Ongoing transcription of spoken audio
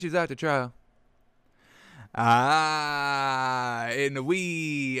She's out to trial. And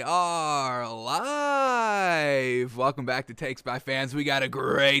we are live. Welcome back to Takes by Fans. We got a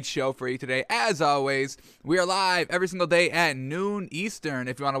great show for you today. As always, we are live every single day at noon Eastern.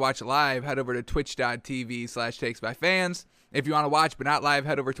 If you want to watch it live, head over to twitch.tv/takesbyfans. If you want to watch but not live,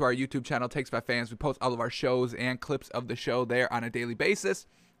 head over to our YouTube channel, Takes by Fans. We post all of our shows and clips of the show there on a daily basis.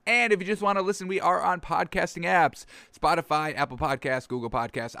 And if you just want to listen, we are on podcasting apps, Spotify, Apple Podcasts, Google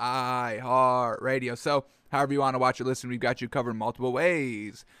Podcasts, iHeartRadio. So however you want to watch or listen, we've got you covered multiple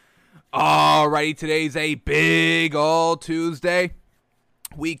ways. Alrighty, today's a big old Tuesday.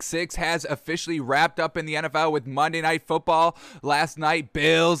 Week 6 has officially wrapped up in the NFL with Monday Night Football. Last night,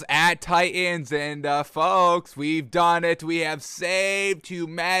 Bills at Titans. And folks, we've done it. We have saved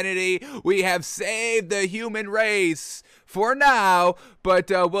humanity. We have saved the human race. For now, but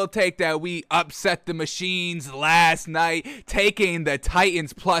we'll take that. We upset the machines last night, taking the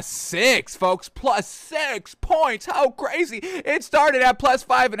Titans +6, folks. +6 points. How crazy. It started at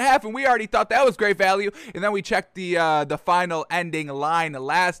 +5.5, and we already thought that was great value. And then we checked the final ending line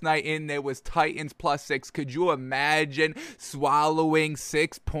last night, and it was Titans +6. Could you imagine swallowing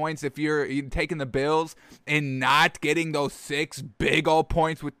 6 points if you're taking the Bills and not getting those 6 big old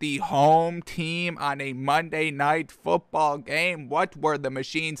points with the home team on a Monday Night Football game? What were the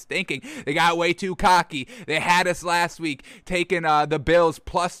machines thinking? They got way too cocky. They had us last week taking the Bills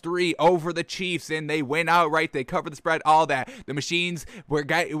 +3 over the Chiefs, and they win outright. They covered the spread, all that. The machines were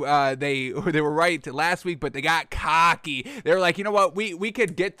they were right last week, but they got cocky. They were like, you know what, we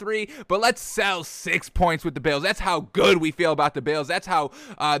could get 3, but let's sell 6 points with the Bills. That's how good we feel about the Bills. That's how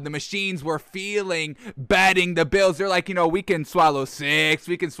the machines were feeling betting the Bills. They're like, you know, we can swallow 6,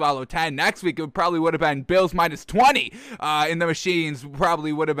 we can swallow 10. Next week it probably would have been Bills -20. And the machines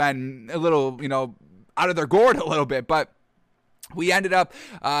probably would have been a little, out of their gourd a little bit. But we ended up,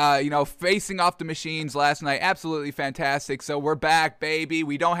 facing off the machines last night. Absolutely fantastic. So we're back, baby.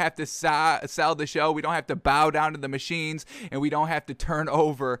 We don't have to sell the show. We don't have to bow down to the machines. And we don't have to turn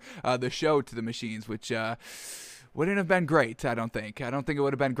over the show to the machines, which wouldn't have been great, I don't think. I don't think it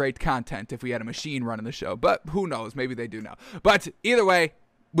would have been great content if we had a machine running the show. But who knows? Maybe they do now. But either way,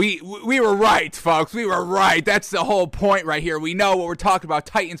 we were right, folks. We were right. That's the whole point right here. We know what we're talking about.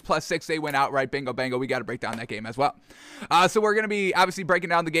 Titans +6. They went outright. Bingo, bango. We got to break down that game as well. So we're going to be obviously breaking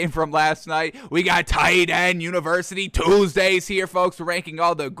down the game from last night. We got Tight End University Tuesdays here, folks. We're ranking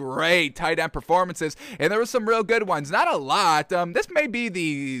all the great tight end performances. And there were some real good ones. Not a lot. This may be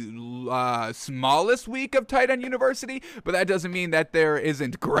the smallest week of Tight End University, but that doesn't mean that there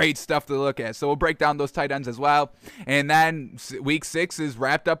isn't great stuff to look at. So we'll break down those tight ends as well. And then week 6 is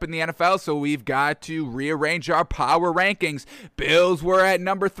wrapped up in the NFL, so we've got to rearrange our power rankings. Bills were at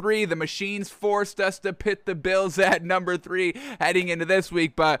number 3. The machines forced us to pit the Bills at number 3 heading into this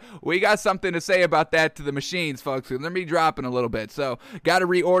week, but we got something to say about that to the machines, folks. Let me drop in a little bit. So got to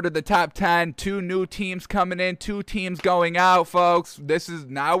reorder the top 10. 2 new teams coming in, 2 teams going out, folks.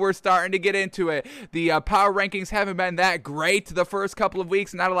 Now we're starting to get into it. The power rankings haven't been that great the first couple of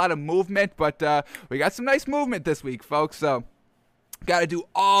weeks. Not a lot of movement, but we got some nice movement this week, folks. So got to do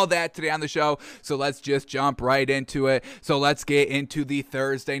all that today on the show, so let's just jump right into it. So let's get into the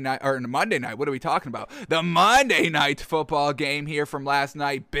Thursday night, or Monday night. What are we talking about? The Monday Night Football game here from last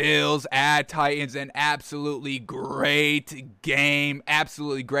night. Bills at Titans, an absolutely great game.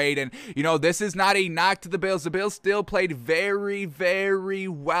 Absolutely great. And, this is not a knock to the Bills. The Bills still played very, very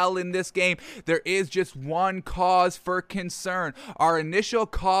well in this game. There is just one cause for concern. Our initial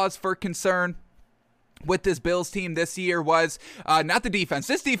cause for concern with this Bills team this year was not the defense.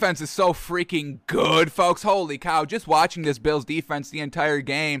 This defense is so freaking good, folks. Holy cow. Just watching this Bills defense the entire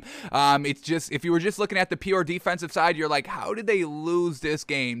game, it's just, if you were just looking at the pure defensive side, you're like, how did they lose this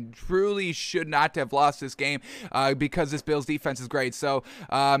game? Truly should not have lost this game because this Bills defense is great. So,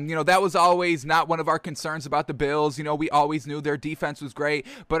 that was always not one of our concerns about the Bills. We always knew their defense was great,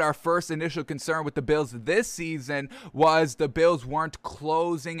 but our first initial concern with the Bills this season was the Bills weren't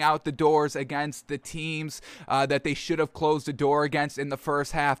closing out the doors against the team that they should have closed the door against in the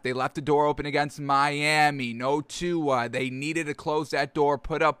first half. They left the door open against Miami. No Tua. They needed to close that door,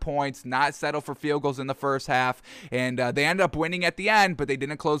 put up points, not settle for field goals in the first half. And they ended up winning at the end, but they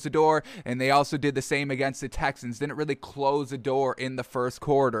didn't close the door. And they also did the same against the Texans. Didn't really close the door in the first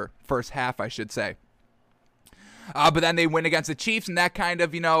half, I should say. but then they win against the Chiefs, and that kind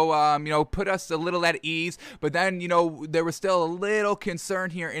of, put us a little at ease. But then, there was still a little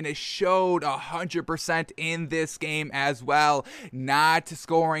concern here, and it showed 100% in this game as well. Not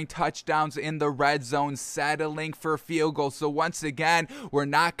scoring touchdowns in the red zone, settling for field goals. So once again, we're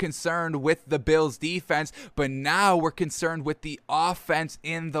not concerned with the Bills defense, but now we're concerned with the offense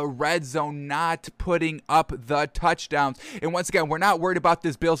in the red zone, not putting up the touchdowns. And once again, we're not worried about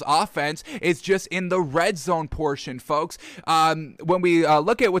this Bills offense. It's just in the red zone portion, folks. When we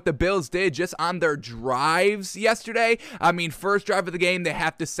look at what the Bills did just on their drives yesterday, first drive of the game, they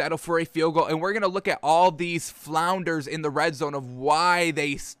have to settle for a field goal. And we're going to look at all these flounders in the red zone of why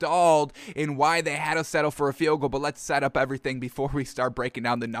they stalled and why they had to settle for a field goal. But let's set up everything before we start breaking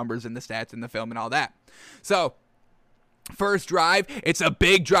down the numbers and the stats and the film and all that. So, first drive, it's a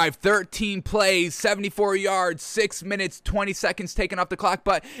big drive, 13 plays, 74 yards, 6 minutes, 20 seconds taken off the clock,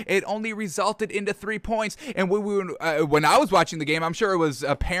 but it only resulted into 3 points. And when I was watching the game, I'm sure it was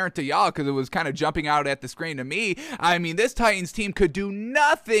apparent to y'all because it was kind of jumping out at the screen to me. This Titans team could do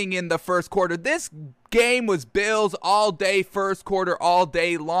nothing in the first quarter. This game was Bills all day, first quarter, all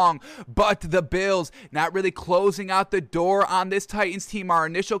day long. But the Bills not really closing out the door on this Titans team, our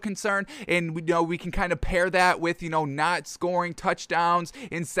initial concern. And we can kind of pair that with, not scoring touchdowns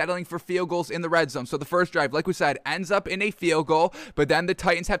and settling for field goals in the red zone. So the first drive, like we said, ends up in a field goal, but then the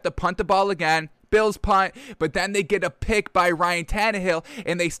Titans have to punt the ball again. Bills punt, but then they get a pick by Ryan Tannehill,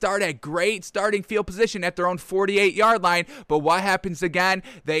 and they start at great starting field position at their own 48-yard line. But what happens again?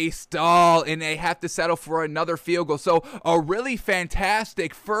 They stall, and they have to settle for another field goal. So a really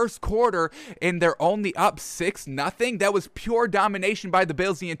fantastic first quarter, and they're only up 6-0. That was pure domination by the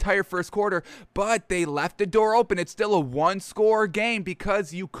Bills the entire first quarter, but they left the door open. It's still a one-score game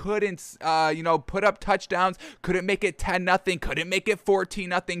because you couldn't, put up touchdowns, couldn't make it 10-0, couldn't make it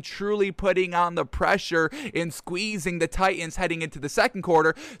 14-0, truly putting on the pressure in squeezing the Titans heading into the second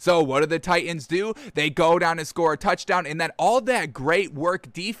quarter. So what do the Titans do? They go down and score a touchdown, and then all that great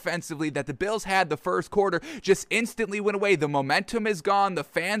work defensively that the Bills had the first quarter just instantly went away. The momentum is gone. The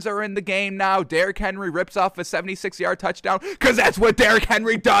fans are in the game now. Derrick Henry rips off a 76-yard touchdown because that's what Derrick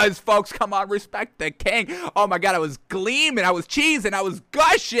Henry does, folks. Come on, respect the king. Oh my God, I was gleaming, I was cheesing, I was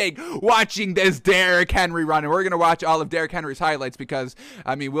gushing watching this Derrick Henry run, and we're going to watch all of Derrick Henry's highlights because,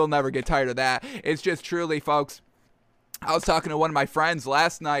 we'll never get tired of that. It's just truly, folks, I was talking to one of my friends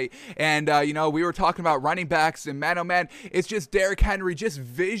last night, and, we were talking about running backs, and man, oh man, it's just Derrick Henry, just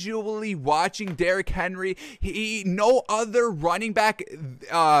visually watching Derrick Henry. No other running back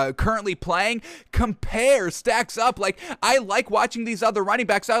currently playing stacks up. Like, I like watching these other running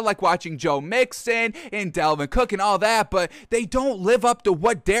backs. I like watching Joe Mixon and Dalvin Cook and all that, but they don't live up to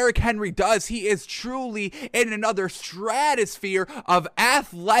what Derrick Henry does. He is truly in another stratosphere of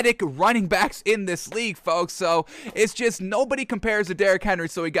athletic running backs in this league, folks. So it's just nobody compares to Derrick Henry,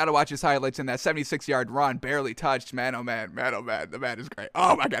 so we got to watch his highlights in that 76-yard run, barely touched. Man, oh man, the man is great.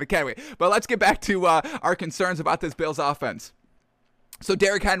 Oh my God, I can't wait. But let's get back to our concerns about this Bills offense. So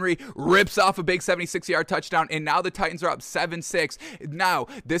Derrick Henry rips off a big 76-yard touchdown, and now the Titans are up 7-6. Now,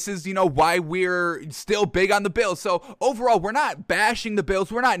 this is, why we're still big on the Bills. So overall, we're not bashing the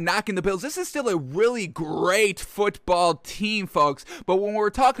Bills. We're not knocking the Bills. This is still a really great football team, folks. But when we're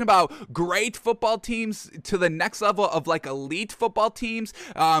talking about great football teams to the next level of like elite football teams,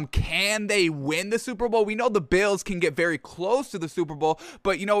 can they win the Super Bowl? We know the Bills can get very close to the Super Bowl,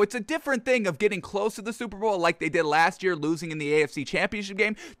 but, it's a different thing of getting close to the Super Bowl like they did last year, losing in the AFC Championship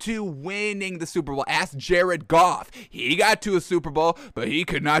game, to winning the Super Bowl. Ask Jared Goff. He got to a Super Bowl, but he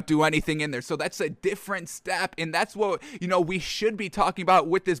could not do anything in there. So that's a different step, and that's what, we should be talking about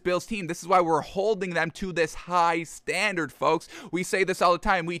with this Bills team. This is why we're holding them to this high standard, folks. We say this all the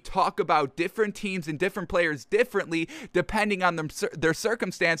time. We talk about different teams and different players differently depending on their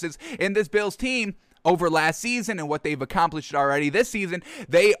circumstances. In this Bills team, over last season and what they've accomplished already this season,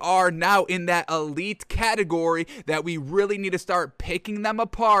 they are now in that elite category that we really need to start picking them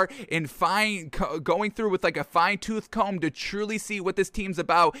apart and going through with like a fine-tooth comb to truly see what this team's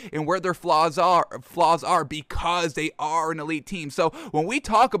about and where their flaws are because they are an elite team. So when we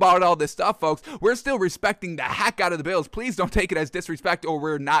talk about all this stuff, folks, we're still respecting the heck out of the Bills. Please don't take it as disrespect or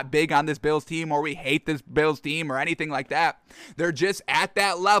we're not big on this Bills team or we hate this Bills team or anything like that. They're just at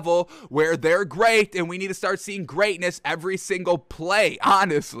that level where they're great, and we need to start seeing greatness every single play,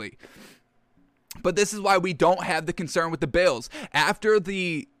 honestly. But this is why we don't have the concern with the Bills. After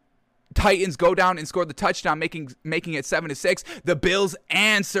the Titans go down and score the touchdown, making it 7-6. The Bills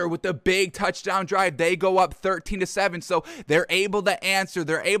answer with the big touchdown drive. They go up 13-7. So they're able to answer.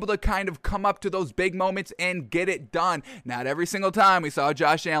 They're able to kind of come up to those big moments and get it done. Not every single time. We saw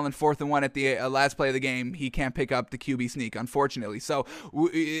Josh Allen 4th and 1 at the last play of the game. He can't pick up the QB sneak, unfortunately. So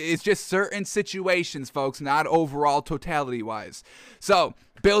it's just certain situations, folks, not overall totality-wise. So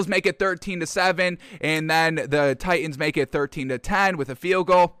Bills make it 13-7, and then the Titans make it 13-10 with a field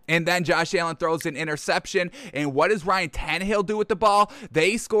goal, and then Josh Allen throws an interception. And what does Ryan Tannehill do with the ball?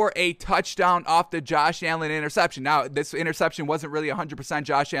 They score a touchdown off the Josh Allen interception. Now, this interception wasn't really 100%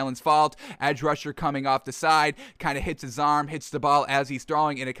 Josh Allen's fault. Edge rusher coming off the side, kind of hits his arm, hits the ball as he's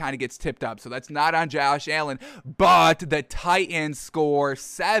throwing, and it kind of gets tipped up. So that's not on Josh Allen, but the Titans score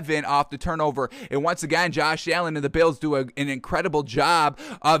 7 off the turnover. And once again, Josh Allen and the Bills do an incredible job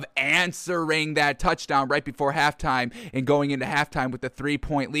of answering that touchdown right before halftime and going into halftime with a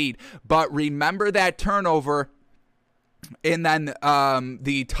 3-point lead. But remember that turnover, and then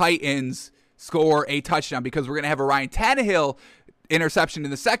the Titans score a touchdown, because we're going to have a Ryan Tannehill interception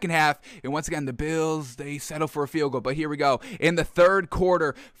in the second half. And once again, the Bills, they settle for a field goal. But here we go. In the third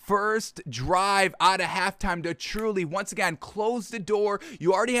quarter, first drive out of halftime to truly, once again, close the door.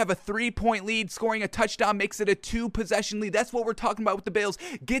 You already have a 3-point lead. Scoring a touchdown makes it a 2-possession lead. That's what we're talking about with the Bills.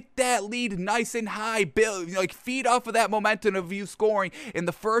 Get that lead nice and high. Feed off of that momentum of you scoring. In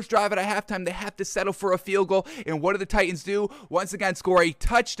the first drive out of halftime, they have to settle for a field goal. And what do the Titans do? Once again, score a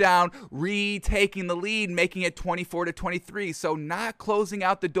touchdown, retaking the lead, making it 24-23. So not closing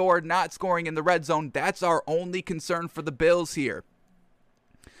out the door, not scoring in the red zone. That's our only concern for the Bills here.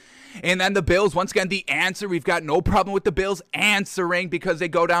 And then the Bills, once again, the answer. We've got no problem with the Bills answering, because they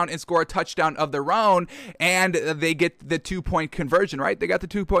go down and score a touchdown of their own, and they get the 2-point conversion, right? They got the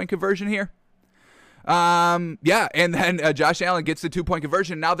 2-point conversion here. Yeah, and then Josh Allen gets the 2-point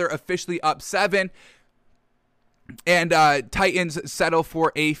conversion. Now they're officially up 7, and Titans settle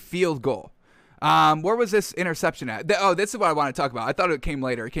for a field goal. Where was this interception at? This is what I want to talk about. I thought it came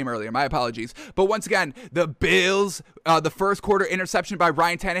later. It came earlier. My apologies. But once again, the Bills, the first quarter interception by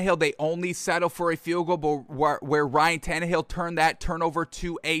Ryan Tannehill, they only settle for a field goal, but where Ryan Tannehill turned that turnover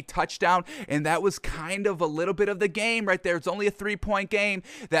to a touchdown. And that was kind of a little bit of the game right there. It's only a 3-point game.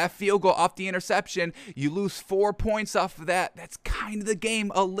 That field goal off the interception, you lose 4 points off of that. That's kind of the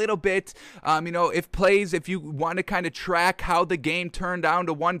game a little bit. If you want to kind of track how the game turned down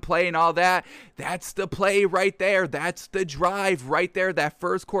to one play and all that, that's the play right there. That's the drive right there. That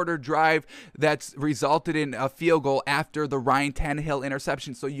first quarter drive that's resulted in a field goal after the Ryan Tannehill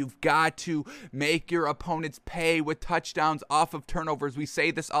interception. So you've got to make your opponents pay with touchdowns off of turnovers. We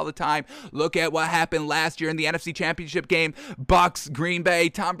say this all the time. Look at what happened last year in the NFC Championship game. Bucks, Green Bay.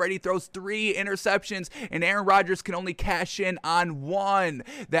 Tom Brady throws 3 interceptions, and Aaron Rodgers can only cash in on 1.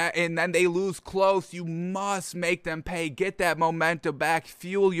 And then they lose close. You must make them pay. Get that momentum back.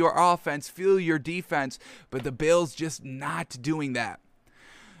 Fuel your offense. Fuel your defense, but the Bills just not doing that.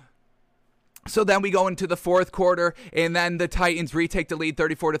 So then we go into the fourth quarter, and then the Titans retake the lead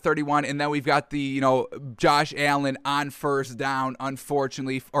 34-31, and then we've got the, Josh Allen on first down,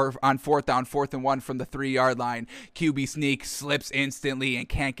 unfortunately, or on 4th down, 4th and 1 from the 3-yard line. QB sneak, slips instantly and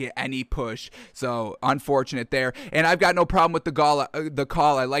can't get any push. So unfortunate there. And I've got no problem with the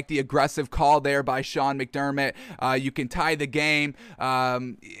call. I like the aggressive call there by Sean McDermott. You can tie the game.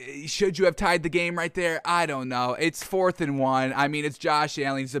 Should you have tied the game right there? I don't know. It's 4th and 1. I mean, it's Josh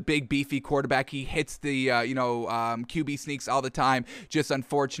Allen. He's a big, beefy quarterback. He hits the QB sneaks all the time. Just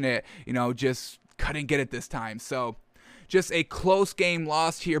unfortunate, just couldn't get it this time. So just a close game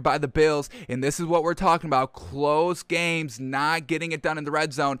lost here by the Bills, and this is what we're talking about. Close games, not getting it done in the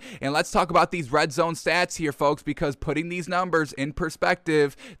red zone. And let's talk about these red zone stats here, folks, because putting these numbers in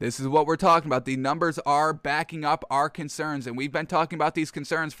perspective, this is what we're talking about. The numbers are backing up our concerns, and we've been talking about these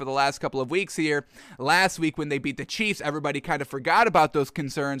concerns for the last couple of weeks here. Last week when they beat the Chiefs, everybody kind of forgot about those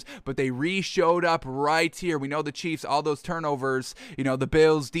concerns, but they re-showed up right here. We know the Chiefs, all those turnovers, the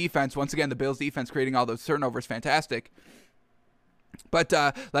Bills defense, once again, the Bills defense creating all those turnovers, fantastic. But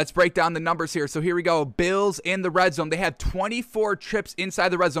let's break down the numbers here. So here we go. Bills in the red zone. They had 24 trips inside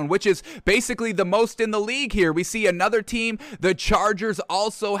the red zone, which is basically the most in the league here. We see another team, the Chargers,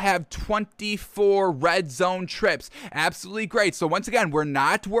 also have 24 red zone trips. Absolutely great. So once again, we're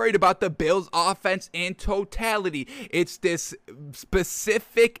not worried about the Bills offense in totality. It's this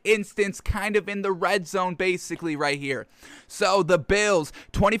specific instance kind of in the red zone basically right here. So the Bills,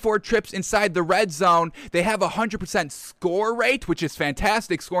 24 trips inside the red zone. They have a 100% score rate, which which is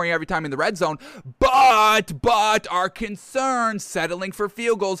fantastic, scoring every time in the red zone. But our concern, settling for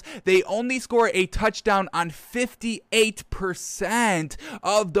field goals, they only score a touchdown on 58%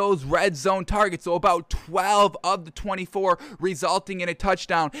 of those red zone targets. So about 12 of the 24 resulting in a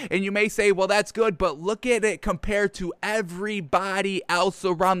touchdown. And you may say, well, that's good, but look at it compared to everybody else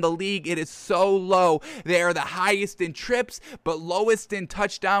around the league. It is so low. They are the highest in trips, but lowest in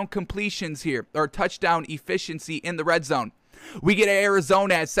touchdown completions here, or touchdown efficiency in the red zone. We get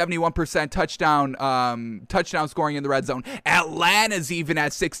Arizona at 71% touchdown scoring in the red zone. Atlanta's even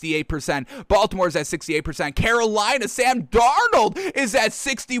at 68%. Baltimore's at 68%. Carolina, Sam Darnold is at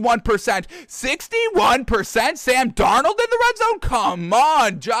 61%. 61% Sam Darnold in the red zone? Come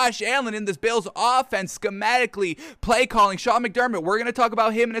on. Josh Allen in this Bills offense, schematically, play calling. Sean McDermott, we're going to talk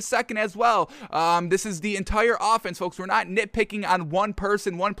about him in a second as well. This is the entire offense, folks. We're not nitpicking on one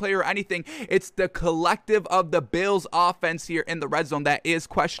person, one player, or anything. It's the collective of the Bills offense here in the red zone that is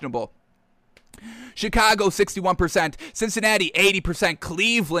questionable. Chicago 61%, Cincinnati 80%,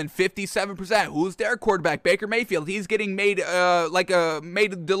 Cleveland 57%. Who's their quarterback? Baker Mayfield. He's getting made to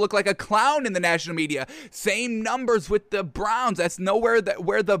look like a clown in the national media. Same numbers with the Browns. That's nowhere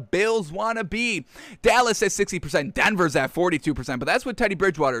where the Bills want to be. Dallas at 60%, Denver's at 42%, but that's with Teddy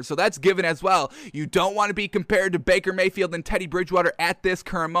Bridgewater, so that's given as well. You don't want to be compared to Baker Mayfield and Teddy Bridgewater at this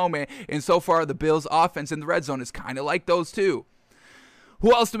current moment, and so far the Bills offense in the red zone is kind of like those two.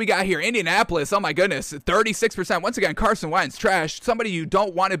 Who else do we got here? Indianapolis, oh my goodness, 36%. Once again, Carson Wentz, trash. Somebody you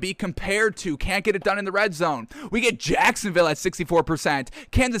don't want to be compared to. Can't get it done in the red zone. We get Jacksonville at 64%.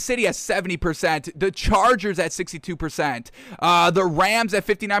 Kansas City at 70%. The Chargers at 62%. The Rams at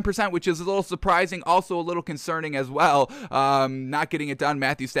 59%, which is a little surprising. Also a little concerning as well. Not getting it done.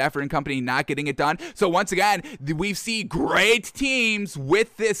 Matthew Stafford and company not getting it done. So once again, we see great teams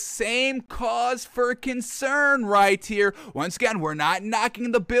with this same cause for concern right here. Once again, we're not knocking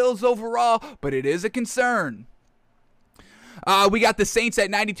the Bills overall, but it is a concern. We got the Saints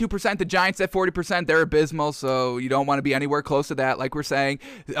at 92%, the Giants at 40%. They're abysmal, so you don't want to be anywhere close to that, like we're saying.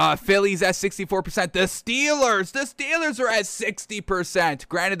 Philly's at 64%. The Steelers are at 60%.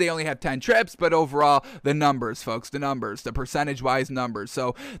 Granted, they only have 10 trips, but overall, the numbers, folks, the percentage-wise numbers.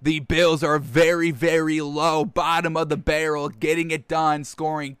 So the Bills are very, very low, bottom of the barrel, getting it done,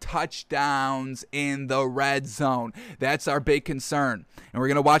 scoring touchdowns in the red zone. That's our big concern. And we're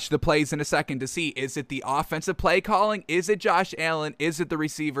going to watch the plays in a second to see, is it the offensive play calling? Is it Josh Allen? Is it the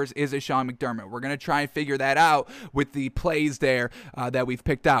receivers? Is it Sean McDermott? We're going to try and figure that out with the plays there that we've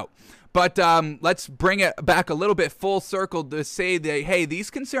picked out. But let's bring it back a little bit full circle to say that, hey, these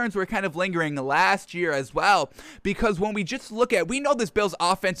concerns were kind of lingering last year as well, because when we just look at, we know this Bills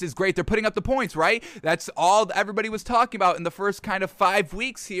offense is great. They're putting up the points, right? That's all everybody was talking about in the first kind of 5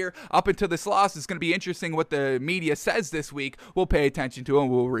 weeks here up until this loss. It's going to be interesting what the media says this week. We'll pay attention to it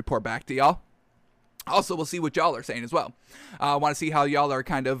and we'll report back to y'all. Also, we'll see what y'all are saying as well. I want to see how y'all are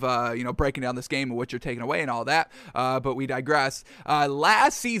kind of, breaking down this game and what you're taking away and all that. But we digress.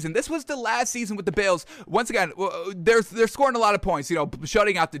 Last season, this was the last season with the Bills. Once again, they're scoring a lot of points.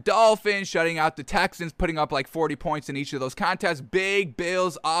 Shutting out the Dolphins, shutting out the Texans, putting up like 40 points in each of those contests. Big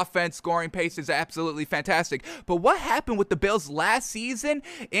Bills offense scoring pace is absolutely fantastic. But what happened with the Bills last season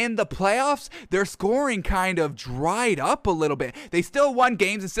in the playoffs? Their scoring kind of dried up a little bit. They still won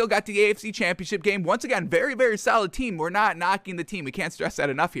games and still got the AFC Championship game. Once again, very, very solid team. We're not knocking the team. We can't stress that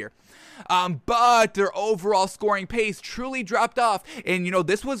enough here. But their overall scoring pace truly dropped off. And,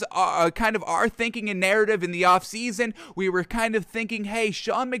 this was kind of our thinking and narrative in the offseason. We were kind of thinking, hey,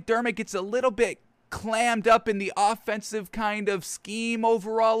 Sean McDermott gets a little bit clammed up in the offensive kind of scheme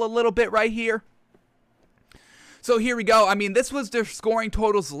overall a little bit right here. So here we go. I mean, this was their scoring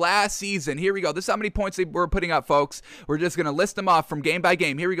totals last season. Here we go. This is how many points they were putting up, folks. We're just going to list them off from game by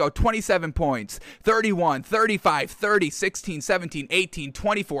game. Here we go. 27 points, 31, 35, 30, 16, 17, 18,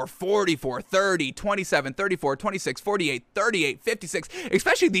 24, 44, 30, 27, 34, 26, 48, 38, 56.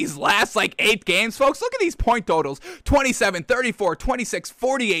 Especially these last, 8 games, folks. Look at these point totals. 27, 34, 26,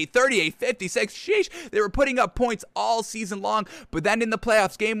 48, 38, 56. Sheesh. They were putting up points all season long. But then in the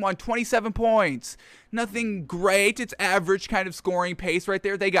playoffs, game 1, 27 points. Nothing great. It's average kind of scoring pace right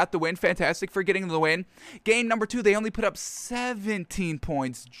there. They got the win. Fantastic for getting the win. Game number 2, they only put up 17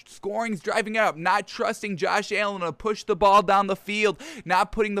 points. Scoring's driving up. Not trusting Josh Allen to push the ball down the field.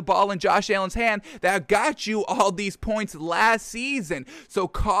 Not putting the ball in Josh Allen's hand. That got you all these points last season. So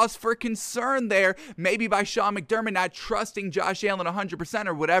cause for concern there. Maybe by Sean McDermott not trusting Josh Allen 100%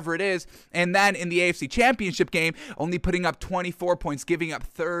 or whatever it is. And then in the AFC Championship game, only putting up 24 points, giving up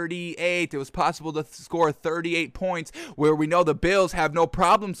 38. It was possible to score 38 points, where we know the Bills have no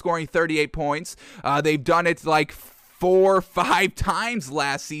problem scoring 38 points. They've done it 4-5 times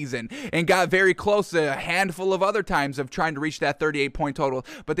last season and got very close to a handful of other times of trying to reach that 38-point total,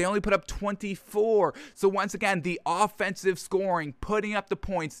 but they only put up 24. So once again, the offensive scoring, putting up the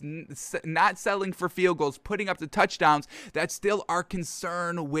points, not settling for field goals, putting up the touchdowns, that's still our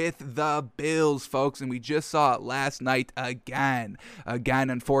concern with the Bills, folks, and we just saw it last night again,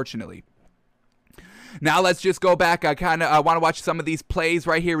 unfortunately. Now let's just go back. I want to watch some of these plays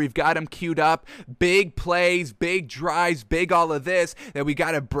right here. We've got them queued up. Big plays, big drives, big all of this that we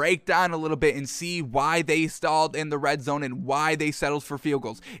got to break down a little bit and see why they stalled in the red zone and why they settled for field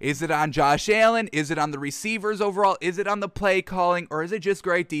goals. Is it on Josh Allen? Is it on the receivers overall? Is it on the play calling? Or is it just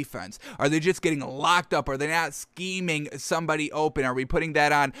great defense? Are they just getting locked up? Are they not scheming somebody open? Are we putting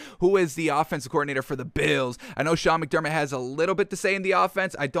that on who is the offensive coordinator for the Bills? I know Sean McDermott has a little bit to say in the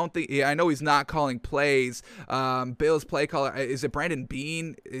offense. I know he's not calling plays. Bills play caller, is it Brandon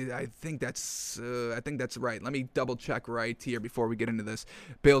Beane? I think that's right. Let me double check right here before we get into this.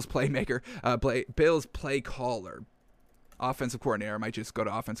 Bills playmaker, Bills play caller. Offensive coordinator. I might just go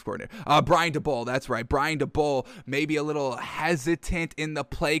to offensive coordinator. Brian Daboll. That's right. Brian Daboll maybe a little hesitant in the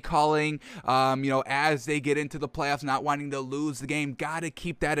play calling, as they get into the playoffs, not wanting to lose the game. Got to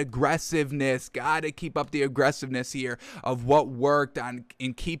keep that aggressiveness. Got to keep up the aggressiveness here of what worked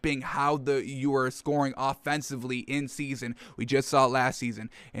in keeping how you were scoring offensively in season. We just saw it last season,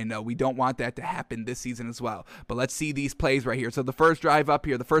 and we don't want that to happen this season as well. But let's see these plays right here. So the first drive up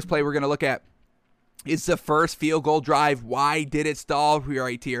here, the first play we're going to look at, it's the first field goal drive. Why did it stall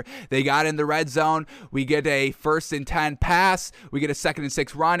right here? They got in the red zone. We get a 1st and 10 pass. We get a 2nd and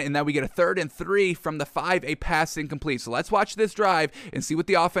 6 run, and then we get a 3rd and 3 from the 5, a pass incomplete. So let's watch this drive and see what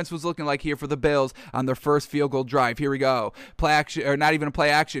the offense was looking like here for the Bills on their first field goal drive. Here we go. Play action, or not even a play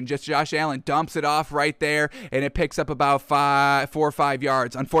action, just Josh Allen dumps it off right there, and it picks up about 4 or 5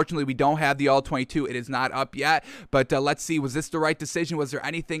 yards. Unfortunately, we don't have the all-22. It is not up yet, but let's see. Was this the right decision? Was there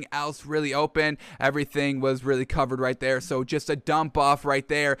anything else really open? Everything was really covered right there. So just a dump off right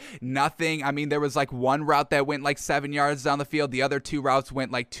there. Nothing. I mean, there was like one route that went like 7 yards down the field. The other 2 routes went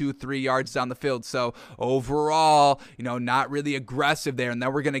like 2-3 yards down the field. So overall, not really aggressive there. And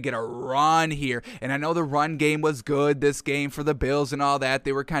then we're going to get a run here. And I know the run game was good this game for the Bills and all that.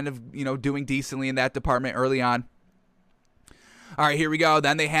 They were kind of, doing decently in that department early on. All right, here we go.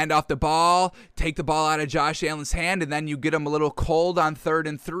 Then they hand off the ball, take the ball out of Josh Allen's hand, and then you get him a little cold on 3rd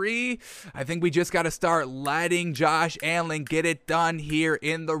and 3. I think we just got to start letting Josh Allen get it done here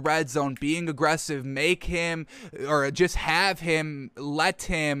in the red zone, being aggressive, make him, or just have him, let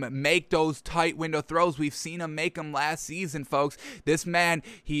him make those tight window throws. We've seen him make them last season, folks. This man,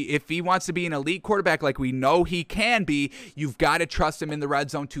 if he wants to be an elite quarterback like we know he can be, you've got to trust him in the red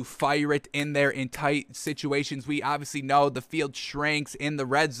zone to fire it in there in tight situations. We obviously know the field shrinks in the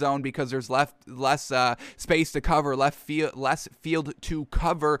red zone because there's less space to cover, less field to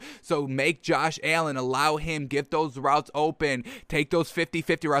cover. So make Josh Allen, allow him, get those routes open, take those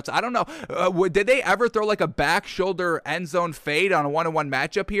 50-50 routes. I don't know. Did they ever throw like a back shoulder end zone fade on a 1-on-1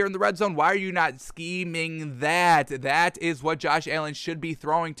 matchup here in the red zone? Why are you not scheming that? That is what Josh Allen should be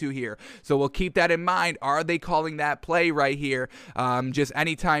throwing to here. So we'll keep that in mind. Are they calling that play right here just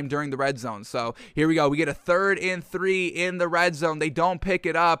anytime during the red zone? So here we go. We get a 3rd and 3 in the red zone. They don't pick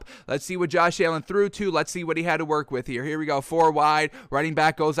it up. Let's see what Josh Allen threw to. Let's see what he had to work with here. Here we go. 4 wide. Running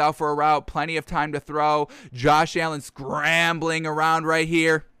back goes out for a route. Plenty of time to throw. Josh Allen scrambling around right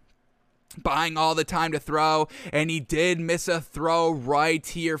here, buying all the time to throw, and he did miss a throw right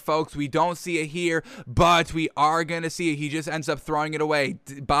here, folks. We don't see it here, but we are going to see it. He just ends up throwing it away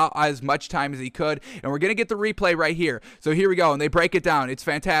about as much time as he could, and we're going to get the replay right here. So here we go, and they break it down. It's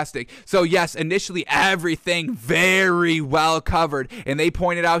fantastic. So yes, initially everything very well covered, and they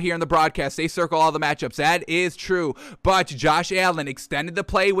pointed out here in the broadcast, they circle all the matchups. That is true, but Josh Allen extended the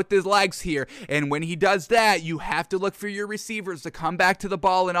play with his legs here, and when he does that, you have to look for your receivers to come back to the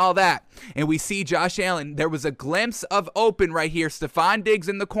ball and all that. And we see Josh Allen. There was a glimpse of open right here. Stephon Diggs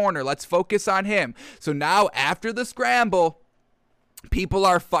in the corner. Let's focus on him. So now after the scramble, people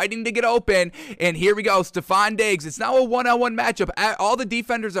are fighting to get open, and here we go. Stephon Diggs. It's now a 1-on-1 matchup. All the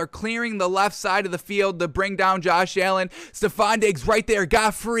defenders are clearing the left side of the field to bring down Josh Allen. Stephon Diggs right there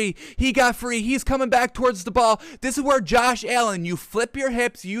got free. He got free. He's coming back towards the ball. This is where Josh Allen, you flip your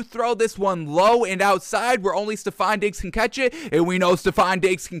hips, you throw this one low and outside where only Stephon Diggs can catch it, and we know Stephon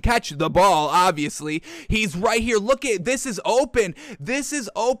Diggs can catch the ball, obviously. He's right here. Look at this. Is open. This is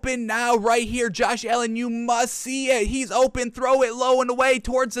open now right here. Josh Allen, you must see it. He's open. Throw it low. low and away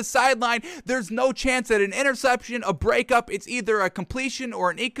towards the sideline. There's no chance at an interception, a breakup. It's either a completion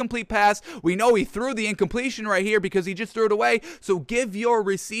or an incomplete pass. We know he threw the incompletion right here because he just threw it away. So give your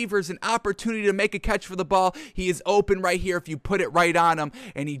receivers an opportunity to make a catch for the ball. He is open right here if you put it right on him,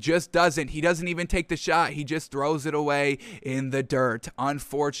 and he just doesn't. He doesn't even take the shot. He just throws it away in the dirt.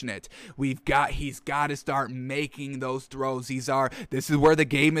 Unfortunate. He's got to start making those throws. This is where the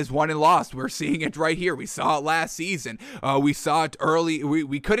game is won and lost. We're seeing it right here. We saw it last season. We saw it early.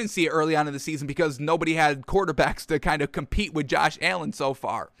 We couldn't see it early on in the season because nobody had quarterbacks to kind of compete with Josh Allen so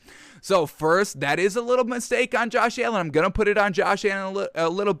far. So first, that is a little mistake on Josh Allen. I'm going to put it on Josh Allen a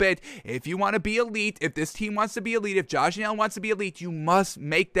little bit. If you want to be elite, if this team wants to be elite, if Josh Allen wants to be elite, you must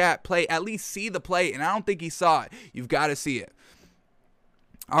make that play, at least see the play, and I don't think he saw it. You've got to see it.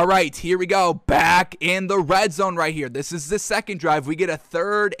 All right, here we go. Back in the red zone right here. This is the second drive. We get a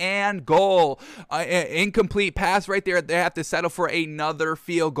 3rd and goal. Incomplete pass right there. They have to settle for another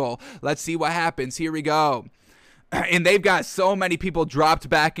field goal. Let's see what happens. Here we go. And they've got so many people dropped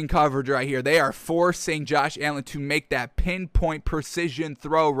back in coverage right here. They are forcing Josh Allen to make that pinpoint precision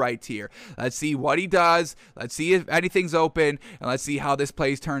throw right here. Let's see what he does. Let's see if anything's open. And let's see how this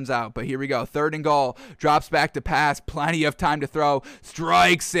play turns out. But here we go. 3rd and goal. Drops back to pass. Plenty of time to throw.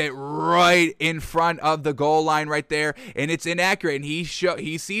 Strikes it right in front of the goal line right there. And it's inaccurate. And he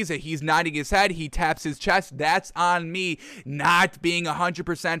sees it. He's nodding his head. He taps his chest. That's on me. Not being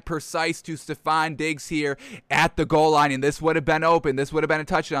 100% precise to Stefon Diggs here at the goal line, and this would have been open. This would have been a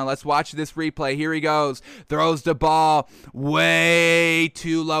touchdown. Let's watch this replay. Here he goes. Throws the ball way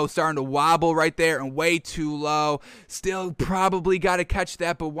too low. Starting to wobble right there and way too low. Still probably got to catch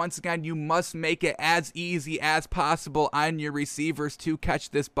that, but once again, you must make it as easy as possible on your receivers to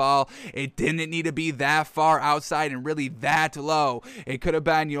catch this ball. It didn't need to be that far outside and really that low. It could have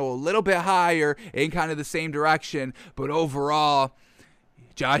been, a little bit higher in kind of the same direction, but overall,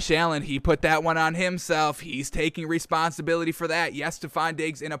 Josh Allen, he put that one on himself. He's taking responsibility for that. Yes, Stefon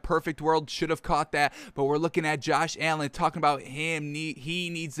Diggs in a perfect world should have caught that, but we're looking at Josh Allen, talking about him. He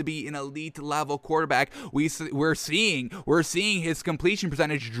needs to be an elite level quarterback. We're seeing his completion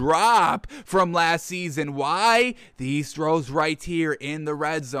percentage drop from last season. Why? These throws right here in the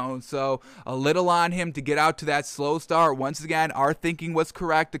red zone. So a little on him to get out to that slow start. Once again, our thinking was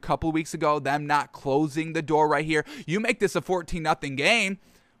correct a couple weeks ago, them not closing the door right here. You make this a 14-0 game.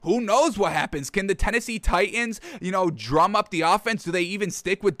 Who knows what happens? Can the Tennessee Titans, drum up the offense? Do they even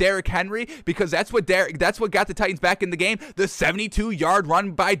stick with Derrick Henry? Because that's what got the Titans back in the game. The 72-yard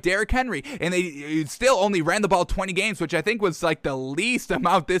run by Derrick Henry. And they still only ran the ball 20 games, which I think was like the least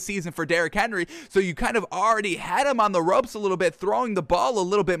amount this season for Derrick Henry. So you kind of already had him on the ropes a little bit, throwing the ball a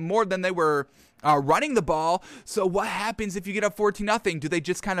little bit more than they were running the ball. So what happens if you get up 14-0? Do they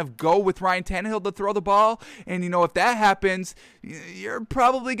just kind of go with Ryan Tannehill to throw the ball? And if that happens, you're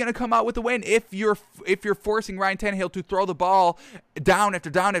probably going to come out with a win if you're forcing Ryan Tannehill to throw the ball down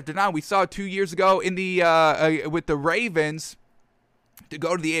after down after down. We saw it 2 years ago in the with the Ravens to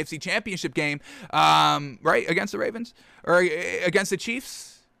go to the AFC Championship game, right, against the Ravens or against the Chiefs.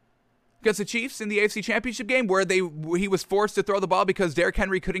 Against the Chiefs in the AFC Championship game where he was forced to throw the ball because Derrick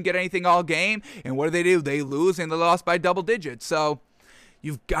Henry couldn't get anything all game. And what do? They lose, and they lost by double digits. So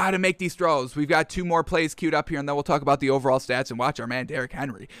you've got to make these throws. We've got 2 more plays queued up here, and then we'll talk about the overall stats and watch our man Derrick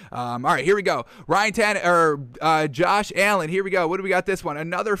Henry. All right, here we go. Josh Allen. Here we go. What do we got this one?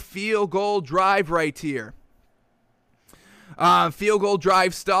 Another field goal drive right here. Field goal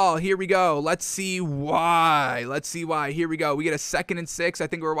drive stall. Here we go. Let's see why. Here we go. We get a 2nd and 6. I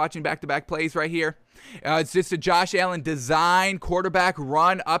think we're watching back-to-back plays right here. It's just a Josh Allen design quarterback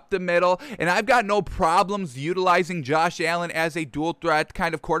run up the middle, and I've got no problems utilizing Josh Allen as a dual threat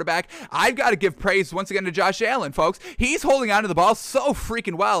kind of quarterback. I've got to give praise once again to Josh Allen, folks. He's holding on to the ball so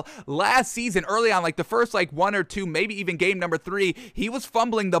freaking well. Last season, early on, like the first 1 or 2, maybe even game number 3, he was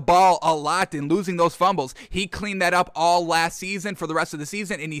fumbling the ball a lot and losing those fumbles. He cleaned that up all last season for the rest of the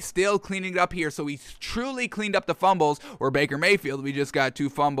season, and he's still cleaning it up here. So he's truly cleaned up the fumbles. Where Baker Mayfield, we just got 2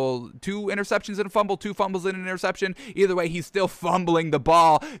 interceptions and a fumble, 2 fumbles and an interception. Either way, he's still fumbling the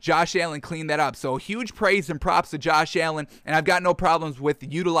ball. Josh Allen cleaned that up. So huge praise and props to Josh Allen, and I've got no problems with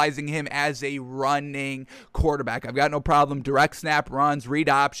utilizing him as a running quarterback. I've got no problem direct snap runs, read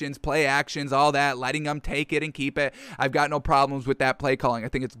options, play actions, all that, letting him take it and keep it. I've got no problems with that play calling. I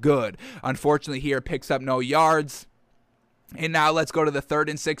think it's good. Unfortunately, here it picks up no yards. And now let's go to the 3rd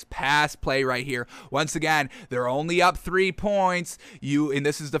and 6 pass play right here. Once again, they're only up 3 points. And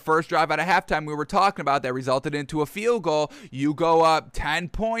this is the first drive out of halftime we were talking about that resulted into a field goal. You go up 10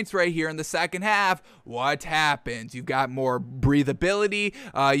 points right here in the second half. What happens? You've got more breathability.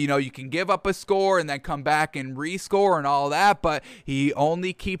 You can give up a score and then come back and rescore and all that, but he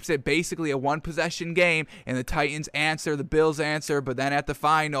only keeps it basically a 1-possession game, and the Titans answer, the Bills answer, but then at the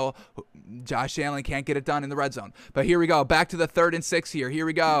final, Josh Allen can't get it done in the red zone. But here we go. Back to the 3rd and 6 here. Here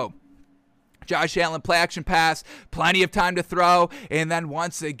we go. Josh Allen, play action pass, plenty of time to throw, and then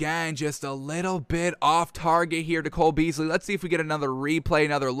once again, just a little bit off target here to Cole Beasley. Let's see if we get another replay,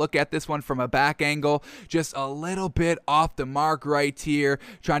 another look at this one from a back angle. Just a little bit off the mark right here,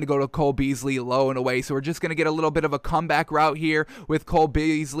 trying to go to Cole Beasley low and away. So we're just going to get a little bit of a comeback route here with Cole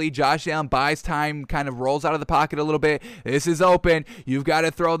Beasley. Josh Allen buys time, kind of rolls out of the pocket a little bit. This is open. You've got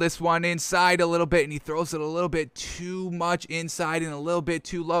to throw this one inside a little bit, and he throws it a little bit too much inside and a little bit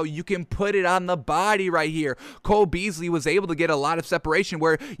too low. You can put it on the body right here. Cole Beasley was able to get a lot of separation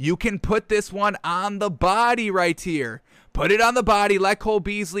where you can put this one on the body right here. Put it on the body, let Cole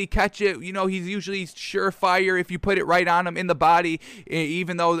Beasley catch it. He's usually surefire if you put it right on him in the body.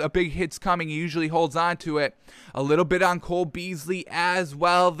 Even though a big hit's coming, he usually holds on to it. A little bit on Cole Beasley as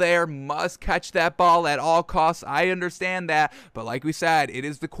well there. Must catch that ball at all costs. I understand that. But like we said, it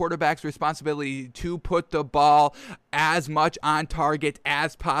is the quarterback's responsibility to put the ball as much on target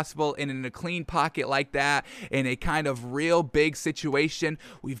as possible. And in a clean pocket like that, in a kind of real big situation,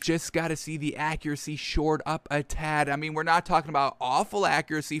 we've just got to see the accuracy shored up a tad. I mean, we're not talking about awful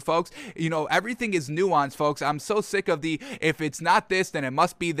accuracy, folks. Everything is nuanced, folks. I'm so sick of if it's not this, then it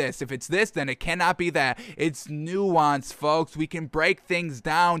must be this. If it's this, then it cannot be that. It's nuance, folks. We can break things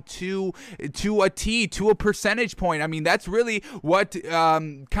down to a T, to a percentage point. I mean, that's really what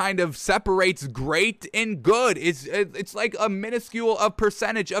kind of separates great and good. It's like a minuscule of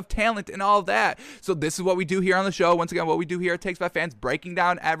percentage of talent and all of that. So this is what we do here on the show. Once again, what we do here at Takes by Fans, breaking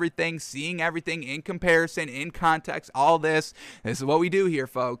down everything, seeing everything in comparison, in context, all this. This is what we do here,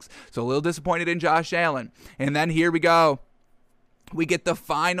 folks. So a little disappointed in Josh Allen. And then here we go. We get the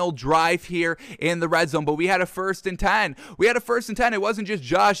final drive here in the red zone, but we had a 1st and 10. It wasn't just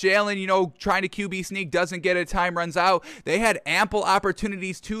Josh Allen, trying to QB sneak, doesn't get it, time runs out. They had ample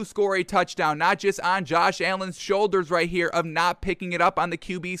opportunities to score a touchdown, not just on Josh Allen's shoulders right here of not picking it up on the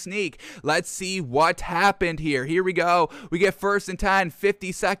QB sneak. Let's see what happened here. Here we go. We get 1st and 10,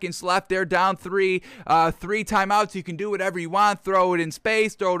 50 seconds left. They're down 3 timeouts. You can do whatever you want. Throw it in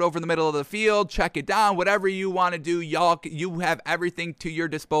space, throw it over the middle of the field, check it down, whatever you want to do. You have everything to your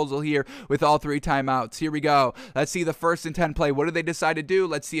disposal here with all 3 timeouts. Here we go. Let's see the 1st and 10 play. What did they decide to do?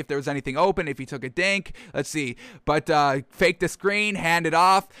 Let's see if there was anything open, if he took a dink. Let's see. But fake the screen, hand it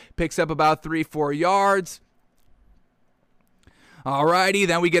off, picks up about 3-4 yards. Alrighty,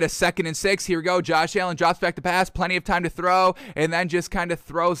 then we get a 2nd and 6. Here we go. Josh Allen drops back to pass, plenty of time to throw, and then just kind of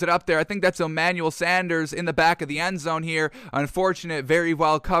throws it up there. I think that's Emmanuel Sanders in the back of the end zone here. Unfortunate, very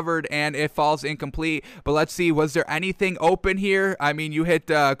well covered, and it falls incomplete. But let's see, was there anything open here? I mean, you hit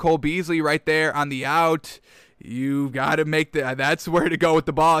Cole Beasley right there on the out. You got to make that's where to go with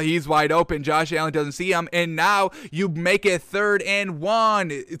the ball. He's wide open. Josh Allen doesn't see him. And now you make it 3rd and 1.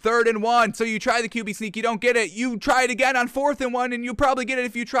 3rd and 1. So you try the QB sneak. You don't get it. You try it again on 4th and 1, and you probably get it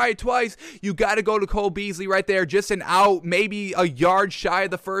if you try it twice. You got to go to Cole Beasley right there. Just an out, maybe a yard shy of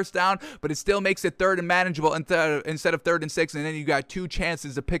the 1st down, but it still makes it 3rd and manageable instead of 3rd and 6. And then you got 2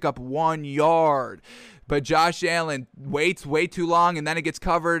 chances to pick up 1 yard. But Josh Allen waits way too long, and then it gets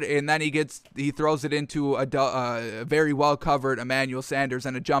covered, and then he throws it into a very well covered Emmanuel Sanders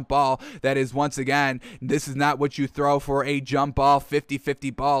and a jump ball. That is, once again, this is not what you throw for a jump ball,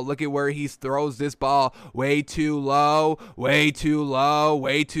 50-50 ball. Look at where he throws this ball. Way too low, way too low,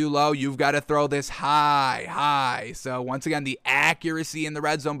 way too low. You've got to throw this high. So once again, the accuracy in the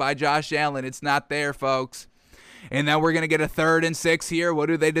red zone by Josh Allen, it's not there, folks. And then we're going to get a 3rd and 6 here. What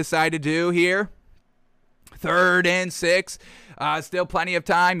do they decide to do here? 3rd and 6. Still plenty of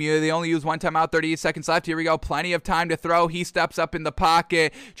time. They only use 1 timeout, 38 seconds left. Here we go. Plenty of time to throw. He steps up in the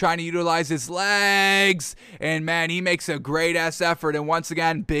pocket, trying to utilize his legs. And, man, he makes a great-ass effort. And, once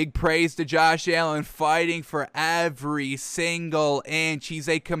again, big praise to Josh Allen, fighting for every single inch. He's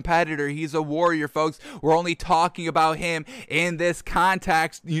a competitor. He's a warrior, folks. We're only talking about him in this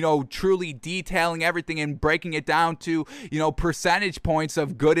context, truly detailing everything and breaking it down to, percentage points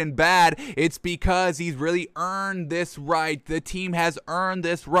of good and bad. It's because he's really earned this right. The team has earned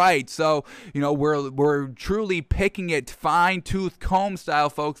this right. So, we're truly picking it fine-tooth comb style,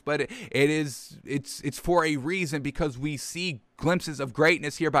 folks, but it's for a reason, because we see glimpses of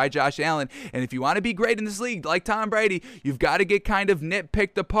greatness here by Josh Allen. And if you want to be great in this league, like Tom Brady, you've got to get kind of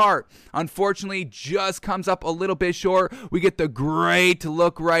nitpicked apart. Unfortunately, just comes up a little bit short. We get the great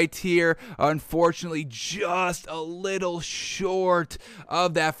look right here. Unfortunately, just a little short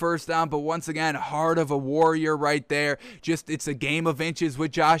of that first down. But once again, heart of a warrior right there. Just, it's a game of inches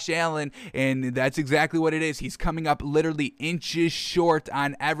with Josh Allen, and that's exactly what it is. He's coming up literally inches short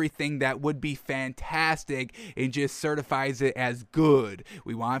on everything that would be fantastic, and just certifies it as good.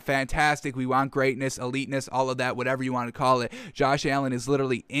 We want fantastic, we want greatness, eliteness, all of that, whatever you want to call it. Josh Allen is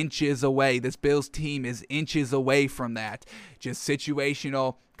literally inches away. This Bills team is inches away from that. Just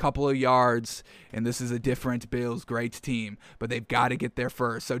situational, couple of yards, and this is a different Bills great team, but they've got to get there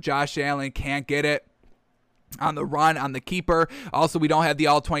first. So Josh Allen can't get it on the run, on the keeper. Also, we don't have the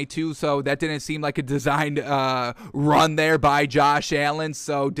all-22, so that didn't seem like a designed run there by Josh Allen.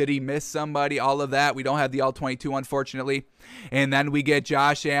 So did he miss somebody? All of that. We don't have the all-22, unfortunately. And then we get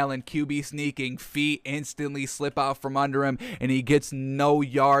Josh Allen, QB sneaking, feet instantly slip out from under him, and he gets no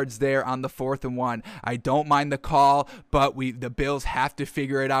yards there on the 4th and 1. I don't mind the call, but the Bills have to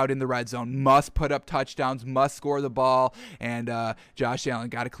figure it out in the red zone. Must put up touchdowns, must score the ball, and Josh Allen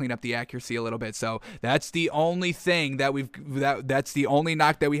got to clean up the accuracy a little bit. So that's the only thing that's the only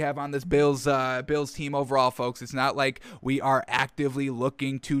knock that we have on this Bills team overall, folks. It's not like we are actively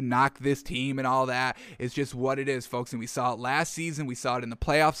looking to knock this team and all that. It's just what it is, folks. And we saw it last season, we saw it in the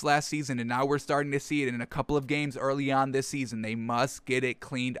playoffs last season, and now we're starting to see it in a couple of games early on this season. They must get it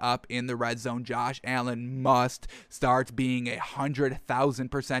cleaned up in the red zone. Josh Allen must start being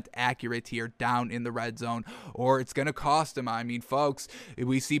 100,000% accurate here down in the red zone, or it's going to cost him. I mean, folks,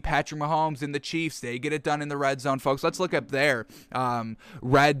 we see Patrick Mahomes and the Chiefs, they get it done in the red zone, folks. Let's look up their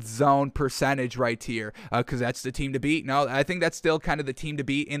red zone percentage right here, because that's the team to beat. No, I think that's still kind of the team to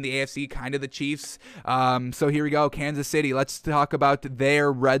beat in the AFC, kind of the Chiefs. So here we go, Kansas City. Let's talk about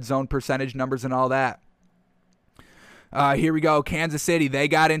their red zone percentage numbers and all that. Here we go. Kansas City, they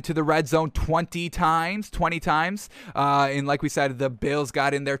got into the red zone 20 times. And like we said, the Bills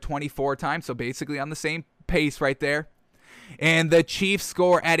got in there 24 times. So basically on the same pace right there. And the Chiefs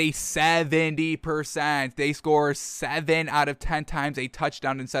score at a 70%. They score 7 out of 10 times a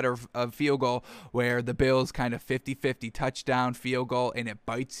touchdown instead of a field goal, where the Bills kind of 50-50 touchdown, field goal, and it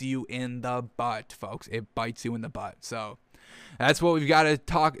bites you in the butt, folks. It bites you in the butt. So that's what we've got to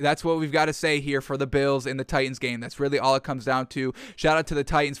talk. That's what we've got to say here for the Bills in the Titans game. That's really all it comes down to. Shout out to the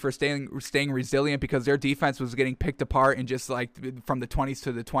Titans for staying resilient, because their defense was getting picked apart and just like from the 20s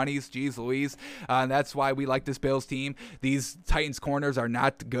to the 20s. Jeez Louise. And that's why we like this Bills team. These Titans corners are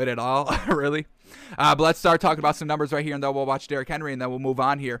not good at all, really. But let's start talking about some numbers right here, and then we'll watch Derrick Henry, and then we'll move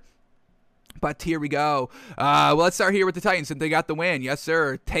on here. But here we go. Well, let's start here with the Titans, since they got the win. Yes,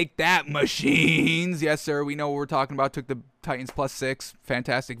 sir. Take that, machines. Yes, sir. We know what we're talking about. Took the Titans +6,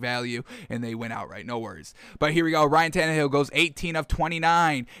 fantastic value, and they win outright. No worries. But here we go. Ryan Tannehill goes 18 of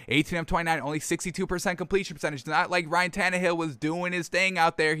 29. 18 of 29, only 62% completion percentage. Not like Ryan Tannehill was doing his thing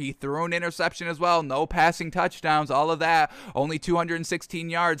out there. He threw an interception as well. No passing touchdowns, all of that. Only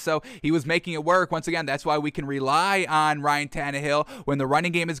 216 yards. So he was making it work. Once again, that's why we can rely on Ryan Tannehill. When the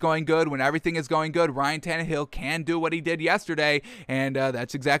running game is going good, when everything is going good, Ryan Tannehill can do what he did yesterday, and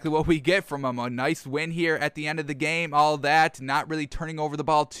that's exactly what we get from him. A nice win here at the end of the game, all of that. Not really turning over the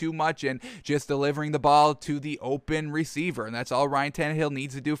ball too much and just delivering the ball to the open receiver. And that's all Ryan Tannehill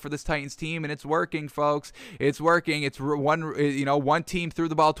needs to do for this Titans team, and it's working, folks. It's working. It's one team threw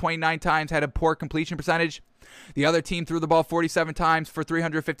the ball 29 times, had a poor completion percentage. The other team threw the ball 47 times for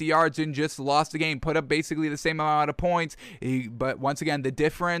 350 yards and just lost the game. Put up basically the same amount of points. But once again, the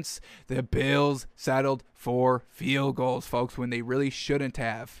difference, the Bills settled for field goals, folks, when they really shouldn't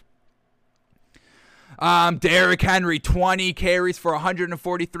have. Derrick Henry, 20 carries for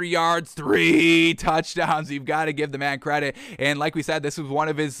 143 yards, 3 touchdowns. You've got to give the man credit. And like we said, this was one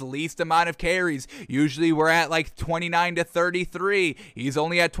of his least amount of carries. Usually we're at like 29 to 33. He's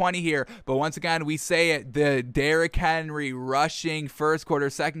only at 20 here. But once again, we say it, the Derrick Henry rushing first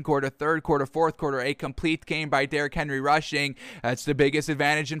quarter, second quarter, third quarter, fourth quarter, a complete game by Derrick Henry rushing. That's the biggest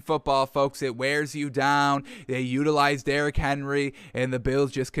advantage in football, folks. It wears you down. They utilize Derrick Henry, and the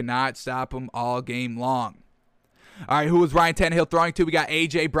Bills just cannot stop him all game long. All right, who was Ryan Tannehill throwing to? We got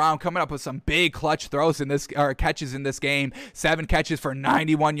A.J. Brown coming up with some big clutch throws in this, or catches in this game. 7 catches for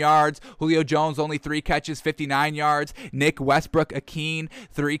 91 yards. Julio Jones, only 3 catches, 59 yards. Nick Westbrook-Ikhine,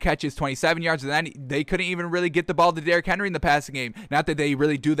 3 catches, 27 yards. And then they couldn't even really get the ball to Derrick Henry in the passing game. Not that they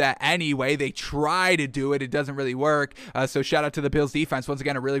really do that anyway. They try to do it. It doesn't really work. So shout out to the Bills defense. Once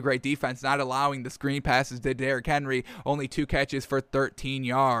again, a really great defense, not allowing the screen passes to Derrick Henry. Only 2 catches for 13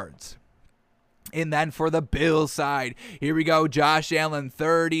 yards. And then for the Bills side, here we go. Josh Allen,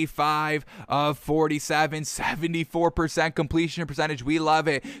 35 of 47, 74% completion percentage. We love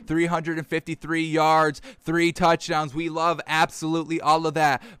it. 353 yards, 3 touchdowns. We love absolutely all of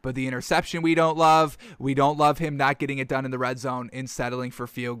that. But the interception we don't love. We don't love him not getting it done in the red zone and settling for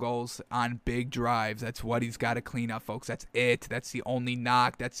field goals on big drives. That's what he's got to clean up, folks. That's it. That's the only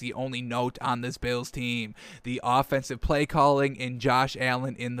knock. That's the only note on this Bills team. The offensive play calling and Josh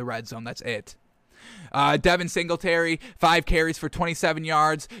Allen in the red zone. That's it. Devin Singletary, 5 carries for 27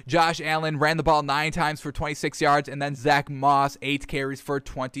 yards. Josh Allen ran the ball 9 times for 26 yards. And then Zach Moss, 8 carries for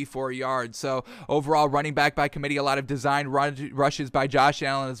 24 yards. So overall, running back by committee, a lot of design rushes by Josh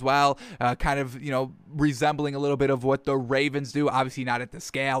Allen as well. Kind of, resembling a little bit of what the Ravens do. Obviously not at the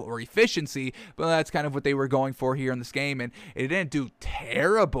scale or efficiency, but that's kind of what they were going for here in this game. And it didn't do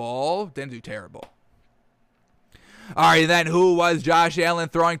terrible. All right, then who was Josh Allen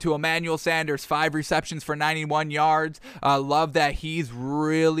throwing to? Emmanuel Sanders, 5 receptions for 91 yards. Love that he's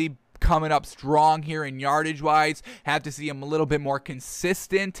really coming up strong here in yardage-wise. Have to see him a little bit more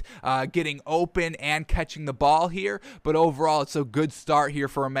consistent, getting open and catching the ball here. But overall, it's a good start here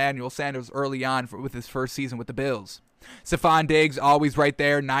for Emmanuel Sanders early on with his first season with the Bills. Stephon Diggs, always right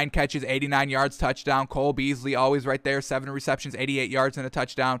there, 9 catches, 89 yards, touchdown. Cole Beasley, always right there, 7 receptions, 88 yards and a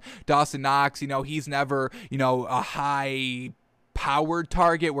touchdown. Dawson Knox, he's never, a high-powered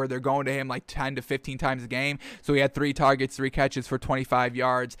target where they're going to him like 10 to 15 times a game. So he had 3 targets, 3 catches for 25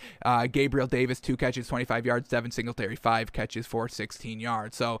 yards. Gabriel Davis, 2 catches, 25 yards. Devin Singletary, 5 catches for 16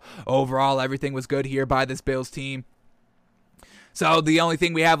 yards. So overall, everything was good here by this Bills team. So the only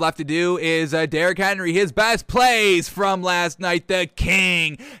thing we have left to do is Derrick Henry, his best plays from last night, the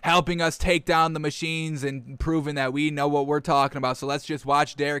king, helping us take down the machines and proving that we know what we're talking about. So let's just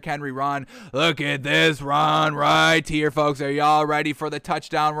watch Derrick Henry run. Look at this run right here, folks. Are y'all ready for the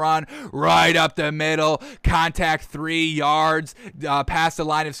touchdown run? Right up the middle, contact 3 yards, past the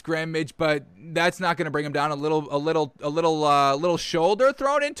line of scrimmage, but that's not going to bring him down. A little shoulder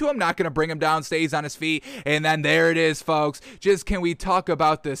thrown into him, not going to bring him down, stays on his feet, and then there it is, folks. Just can we talk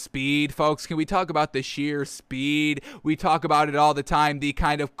about the speed, folks? Can we talk about the sheer speed? We talk about it all the time, the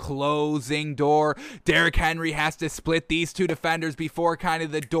kind of closing door. Derrick Henry has to split these 2 defenders before kind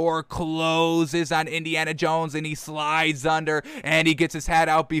of the door closes on Indiana Jones, and he slides under, and he gets his hat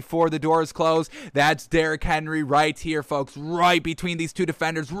out before the door is closed. That's Derrick Henry right here, folks, right between these 2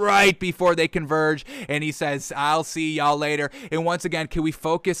 defenders, right before they converge, and he says, I'll see y'all later. And once again, can we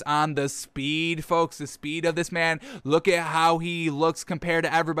focus on the speed, folks? The speed of this man. Look at how he looks compared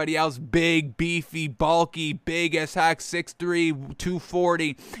to everybody else. Big, beefy, bulky, big as heck, 6'3",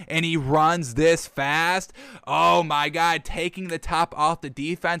 240, and he runs this fast. Oh my God, taking the top off the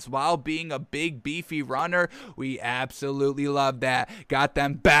defense while being a big, beefy runner. We absolutely love that. Got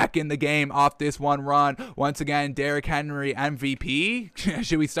them back in the game off this one run. Once again, Derrick Henry MVP.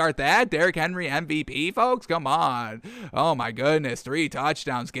 Should we start that? Derrick Henry MVP, folks? Come on. Oh my goodness, 3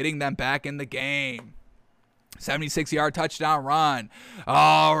 touchdowns, getting them back in the game. 76-yard touchdown run.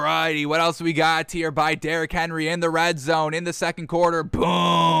 All righty, what else we got here by Derrick Henry in the red zone in the second quarter?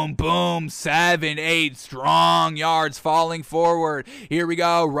 Boom, boom, 7, 8 strong yards falling forward. Here we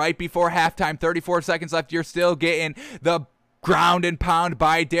go, right before halftime, 34 seconds left. You're still getting the ground and pound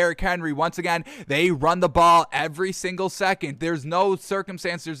by Derrick Henry. Once again, they run the ball every single second. There's no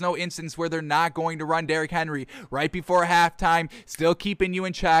circumstance, there's no instance where they're not going to run Derrick Henry. Right before halftime, still keeping you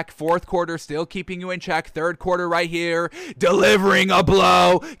in check. Fourth quarter, still keeping you in check. Third quarter right here, delivering a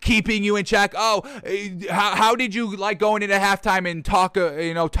blow, keeping you in check. Oh, how did you like going into halftime and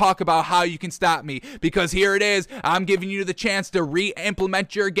talk about how you can stop me? Because here it is. I'm giving you the chance to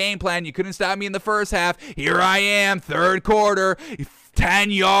re-implement your game plan. You couldn't stop me in the first half. Here I am, third quarter.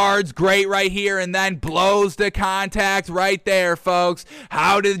 10 yards, great right here, and then blows the contact right there, folks.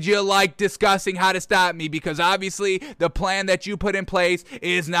 How did you like discussing how to stop me? Because obviously the plan that you put in place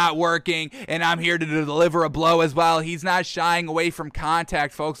is not working, and I'm here to deliver a blow as well. He's not shying away from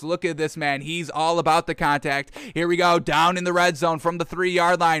contact, folks. Look at this man. He's all about the contact. Here we go, down in the red zone from the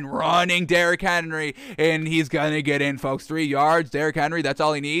 3-yard line, running Derrick Henry, and he's going to get in, folks. 3 yards, Derrick Henry, that's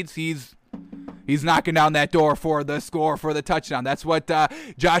all he needs. He's knocking down that door for the score, for the touchdown. That's what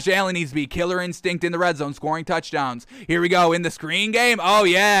Josh Allen needs to be. Killer instinct in the red zone, scoring touchdowns. Here we go in the screen game. Oh,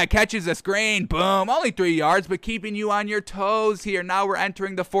 yeah, catches a screen. Boom. Only 3 yards, but keeping you on your toes here. Now we're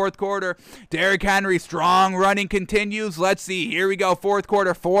entering the fourth quarter. Derrick Henry, strong running continues. Let's see. Here we go. Fourth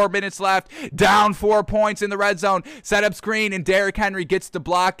quarter, 4 minutes left. Down 4 points in the red zone. Set up screen, and Derrick Henry gets the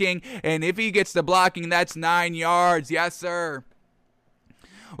blocking. And if he gets the blocking, that's 9 yards. Yes, sir.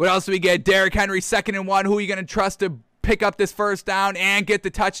 What else do we get? Derrick Henry, 2nd and 1. Who are you going to trust to pick up this first down and get the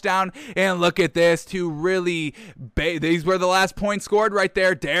touchdown. And look at this to really, these were the last points scored right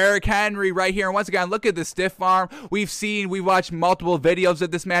there. Derrick Henry right here. And once again, look at the stiff arm. We've watched multiple videos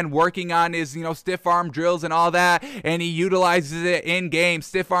of this man working on his, stiff arm drills and all that. And he utilizes it in game.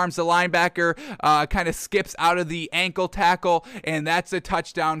 Stiff arms the linebacker, kind of skips out of the ankle tackle. And that's a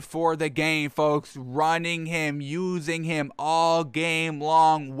touchdown for the game, folks. Running him, using him all game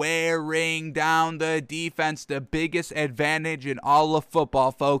long, wearing down the defense. The biggest advantage in all of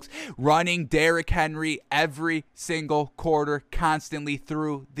football, folks. Running Derrick Henry every single quarter, constantly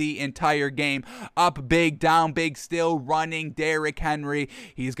through the entire game. Up big, down big, still running Derrick Henry.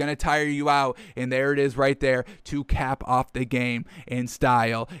 He's going to tire you out. And there it is right there to cap off the game in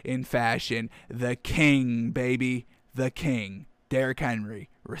style, in fashion. The king, baby. The king. Derrick Henry.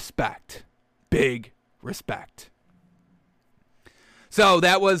 Respect. Big respect. So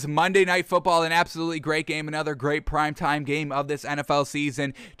that was Monday Night Football, an absolutely great game, another great primetime game of this NFL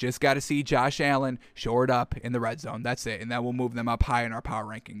season. Just got to see Josh Allen shored up in the red zone. That's it, and that will move them up high in our power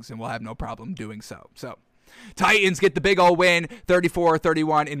rankings, and we'll have no problem doing so. So Titans get the big old win,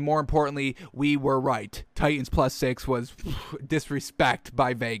 34-31, and more importantly, we were right. Titans +6 was disrespect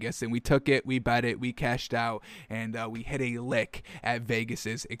by Vegas, and we took it, we bet it, we cashed out, and we hit a lick at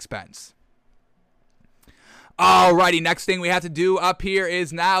Vegas's expense. Alrighty, next thing we have to do up here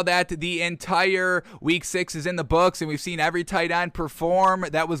is now that the entire week 6 is in the books and we've seen every tight end perform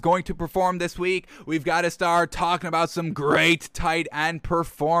that was going to perform this week, we've got to start talking about some great tight end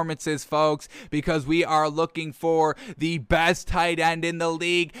performances, folks, because we are looking for the best tight end in the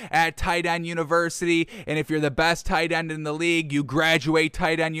league at Tight End University. And if you're the best tight end in the league, you graduate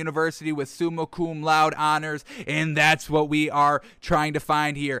Tight End University with summa cum laude honors, and that's what we are trying to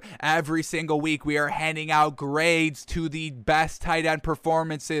find here. Every single week we are handing out grades to the best tight end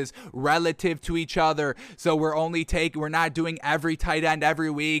performances relative to each other. So we're not doing every tight end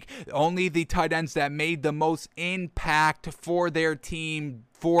every week, only the tight ends that made the most impact for their team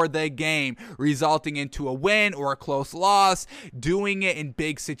for the game, resulting into a win or a close loss, doing it in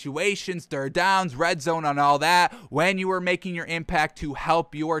big situations, third downs, red zone, and all that, when you are making your impact to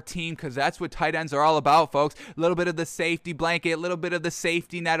help your team, because that's what tight ends are all about, folks. A little bit of the safety blanket, a little bit of the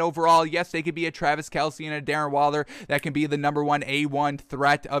safety net overall. Yes, they could be a Travis Kelce and a Darren Waller. That can be the number one A1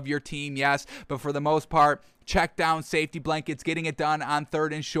 threat of your team, yes, but for the most part, check down safety blankets, getting it done on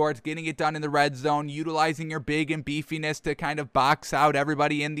third and short, getting it done in the red zone, utilizing your big and beefiness to kind of box out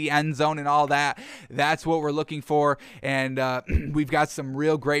everybody in the end zone and all that. That's what we're looking for. And we've got some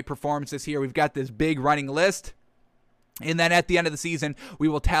real great performances here. We've got this big running list. And then at the end of the season, we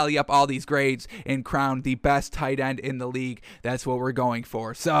will tally up all these grades and crown the best tight end in the league. That's what we're going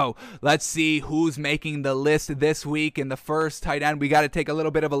for. So let's see who's making the list this week. And the first tight end we got to take a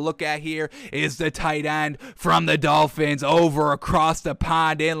little bit of a look at here is the tight end from the Dolphins over across the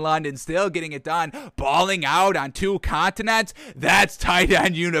pond in London, still getting it done, balling out on 2 continents. That's Tight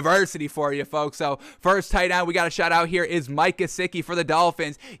End University for you, folks. So first tight end we got to shout out here is Mike Gesicki for the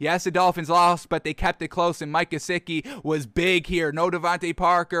Dolphins. Yes, the Dolphins lost, but they kept it close, and Mike Gesicki was big here. No Devontae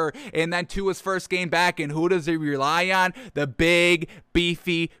Parker, and then Tua's first game back, and who does he rely on? The big,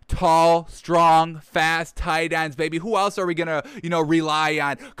 beefy, tall, strong, fast tight ends, baby. Who else are we gonna, rely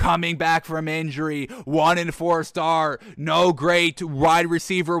on? Coming back from injury, 1 and 4 star, no great wide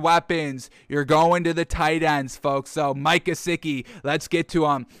receiver weapons. You're going to the tight ends, folks. So Mike Gesicki, let's get to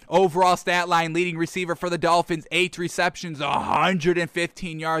him. Overall stat line, leading receiver for the Dolphins, 8 receptions,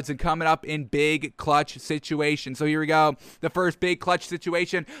 115 yards, and coming up in big clutch situations. So here we go. The first big clutch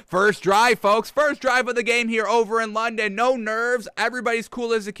situation. First drive, folks. First drive of the game here over in London. No nerves. Everybody's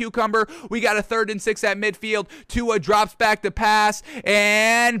cool as a cucumber. We got a 3rd and 6 at midfield. Tua drops back to pass,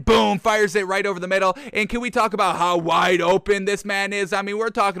 and boom, fires it right over the middle. And can we talk about how wide open this man is? I mean, we're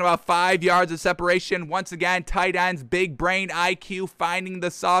talking about 5 yards of separation. Once again, tight ends, big brain IQ, finding the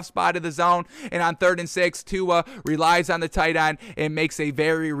soft spot of the zone. And on 3rd and 6, Tua relies on the tight end and makes a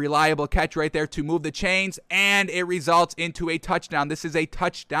very reliable catch right there to move the chains, and it results into a touchdown. This is a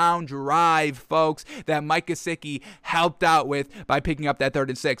touchdown drive, folks, that Mike Gesicki helped out with by picking up that 3rd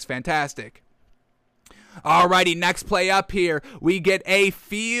and 6. Fantastic. Alrighty, next play up here, we get a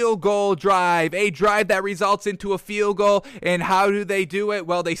field goal drive, a drive that results into a field goal. And how do they do it?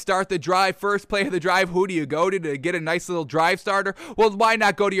 Well, they start the drive. First play of the drive, who do you go to get a nice little drive starter? Well, why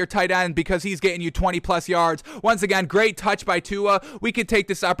not go to your tight end, because he's getting you 20 plus yards. Once again, great touch by Tua. We could take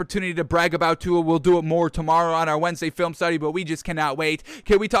this opportunity to brag about Tua. We'll do it more tomorrow on our Wednesday film study, but we just cannot wait.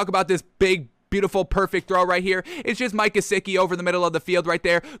 Can we talk about this big beautiful, perfect throw right here. It's just Mike Gesicki over the middle of the field right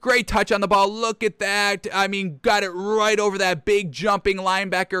there. Great touch on the ball. Look at that. I mean, got it right over that big jumping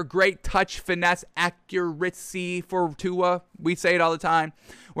linebacker. Great touch, finesse, accuracy for Tua. We say it all the time.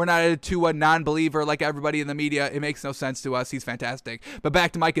 We're not a Tua non-believer like everybody in the media. It makes no sense to us. He's fantastic. But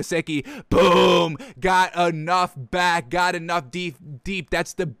back to Mike Gesicki. Boom. Got enough back. Got enough deep.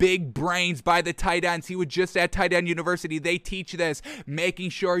 That's the big brains by the tight ends. He was just at Tight End University. They teach this. Making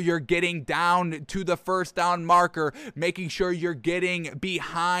sure you're getting down to the first down marker. Making sure you're getting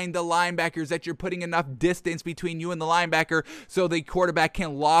behind the linebackers, that you're putting enough distance between you and the linebacker so the quarterback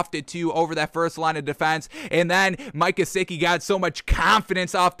can loft it to you over that first line of defense. And then Mike Gesicki got so much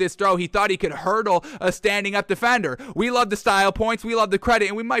confidence off this throw, he thought he could hurdle a standing up defender. We love the style points, we love the credit,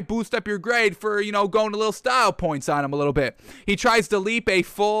 and we might boost up your grade for, going a little style points on him a little bit. He tries to leap a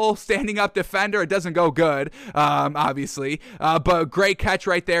full standing up defender. It doesn't go good, obviously, but great catch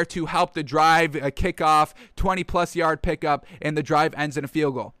right there to help the drive, a kickoff, 20-plus yard pickup, and the drive ends in a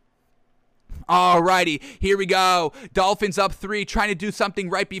field goal. Alrighty, here we go. Dolphins up 3, trying to do something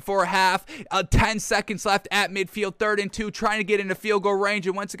right before half. 10 seconds left at midfield, 3rd and 2, trying to get into field goal range.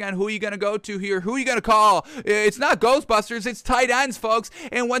 And once again, who are you going to go to here? Who are you going to call? It's not Ghostbusters, it's tight ends, folks.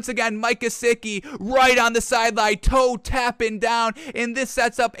 And once again, Mike Gesicki right on the sideline, toe tapping down. And this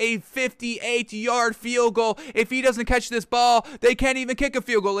sets up a 58-yard field goal. If he doesn't catch this ball, they can't even kick a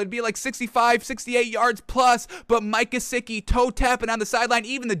field goal. It'd be like 65, 68 yards plus. But Mike Gesicki toe tapping on the sideline.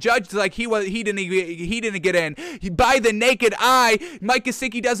 Even the judge is like, he didn't get in. By the naked eye, Mike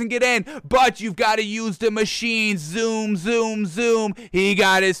Gesicki doesn't get in, but you've got to use the machine. Zoom, zoom, zoom. He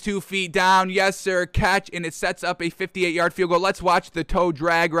got his 2 feet down. Yes, sir. Catch, and it sets up a 58-yard field goal. Let's watch the toe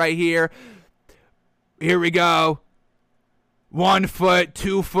drag right here. Here we go. 1 foot,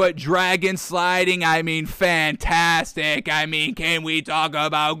 2 foot dragon sliding. I mean, fantastic. I mean, can we talk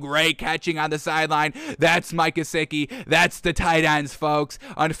about great catching on the sideline? That's Mike Gesicki. That's the tight ends, folks.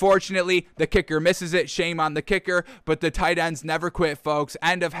 Unfortunately, the kicker misses it. Shame on the kicker, but the tight ends never quit, folks.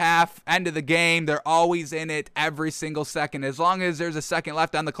 End of half, end of the game. They're always in it every single second. As long as there's a second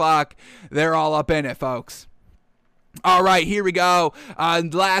left on the clock, they're all up in it, folks. All right, here we go.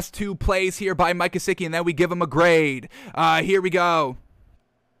 Last 2 plays here by Mike Gesicki, and then we give him a grade. Here we go.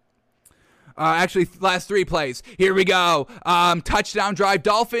 Actually, last 3 plays. Here we go. Touchdown drive.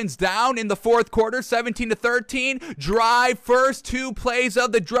 Dolphins down in the 4th quarter, 17-13. Drive, first 2 plays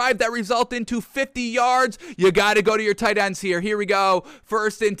of the drive that result into 50 yards. You got to go to your tight ends here. Here we go.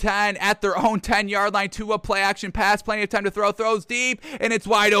 1st and 10 at their own 10-yard line. To a play action pass. Plenty of time to throw. Throws deep, and it's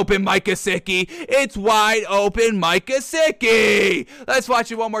wide open Mike Gesicki. It's wide open Mike Gesicki. Let's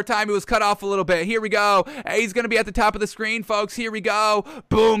watch it one more time. It was cut off a little bit. Here we go. He's going to be at the top of the screen, folks. Here we go.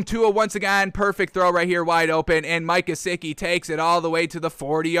 Boom. Tua once again. Perfect throw right here, wide open, and Mike Gesicki takes it all the way to the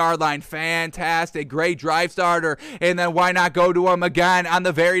 40-yard line. Fantastic, great drive starter, and then why not go to him again on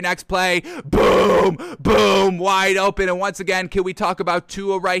the very next play? Boom, boom, wide open, and once again, can we talk about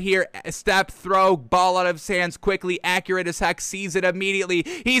Tua right here? Step, throw, ball out of his hands quickly, accurate as heck, sees it immediately.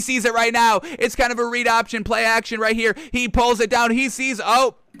 He sees it right now. It's kind of a read option, play action right here. He pulls it down. He sees,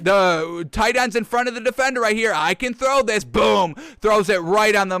 the tight end's in front of the defender right here. I can throw this. Boom. Throws it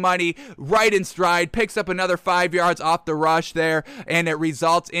right on the money, right in stride. Picks up another 5 yards off the rush there, and it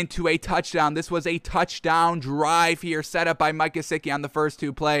results into a touchdown. This was a touchdown drive here set up by Mike Gesicki on the first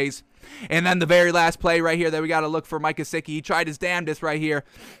 2 plays. And then the very last play right here that we got to look for Mike Gesicki. He tried his damnedest right here.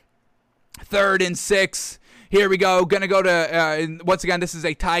 3rd and 6. Here we go. Going to go to, once again, this is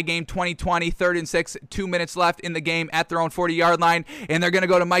a tie game, 2020, 3rd and 6, 2 minutes left in the game at their own 40-yard line. And they're going to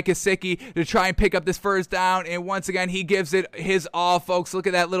go to Mike Gesicki to try and pick up this first down. And once again, he gives it his all, folks. Look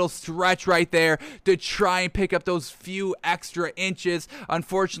at that little stretch right there to try and pick up those few extra inches.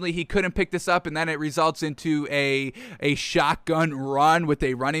 Unfortunately, he couldn't pick this up, and then it results into a shotgun run with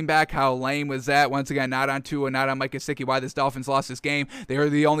a running back. How lame was that? Once again, not on Tua, not on Mike Gesicki. Why this Dolphins lost this game? They were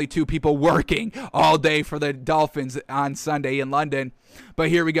the only 2 people working all day for the Dolphins on Sunday in London. But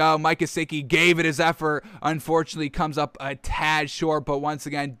here we go. Mike Gesicki gave it his effort. Unfortunately, comes up a tad short, but once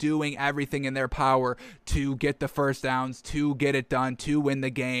again, doing everything in their power to get the first downs, to get it done, to win the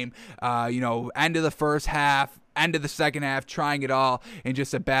game. End of the first half, end of the second half, trying it all, and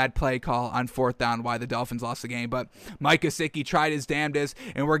just a bad play call on 4th down why the Dolphins lost the game. But Mike Gesicki tried his damnedest,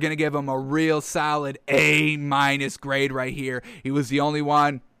 and we're going to give him a real solid A- grade right here. He was the only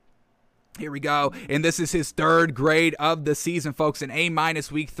one Here we go, and this is his third grade of the season, folks. An A-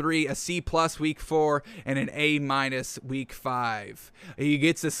 week 3, a C+ week 4, and an A- week 5. He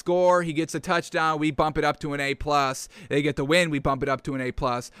gets a score, he gets a touchdown, we bump it up to an A+. They get the win, we bump it up to an A+.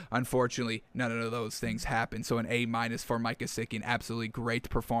 Unfortunately, none of those things happen, so an A- for Mike Gesicki. An absolutely great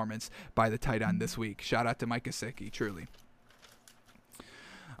performance by the tight end this week. Shout out to Mike Gesicki, truly.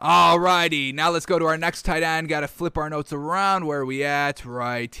 Alrighty, now let's go to our next tight end. Got to flip our notes around. Where are we at?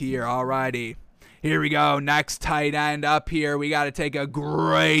 Right here. Alrighty. Here we go. Next tight end up here. We got to take a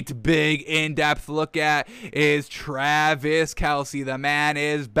great, big, in-depth look at is Travis Kelce. The man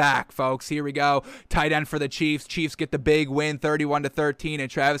is back, folks. Here we go. Tight end for the Chiefs. Chiefs get the big win, 31-13, and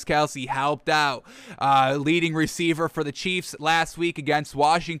Travis Kelce helped out. Leading receiver for the Chiefs last week against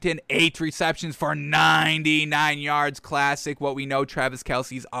Washington. 8 receptions for 99 yards. Classic. What we know Travis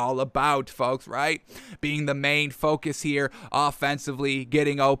Kelce's all about, folks, right? Being the main focus here offensively,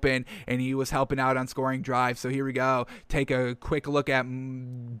 getting open, and he was helping out on scoring drives. So here we go. Take a quick look at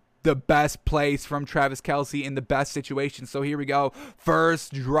the best plays from Travis Kelce in the best situation. So here we go.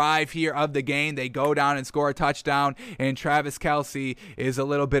 First drive here of the game. They go down and score a touchdown, and Travis Kelce is a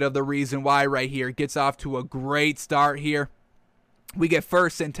little bit of the reason why right here. Gets off to a great start here. We get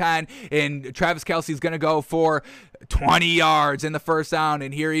 1st and 10, and Travis Kelce's going to go for 20 yards in the first down,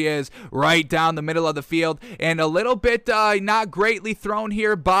 and here he is right down the middle of the field, and a little bit not greatly thrown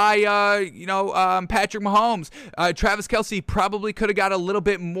here by Patrick Mahomes. Travis Kelce probably could have got a little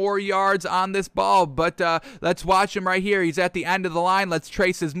bit more yards on this ball, but let's watch him right here. He's at the end of the line. Let's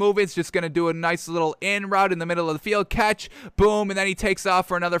trace his movements. Just going to do a nice little in route in the middle of the field, catch, boom, and then he takes off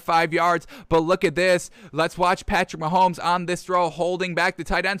for another 5 yards. But look at this. Let's watch Patrick Mahomes on this throw, holding back the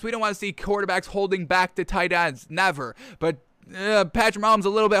tight ends. We don't want to see quarterbacks holding back the tight ends. Never. But Patrick Mahomes a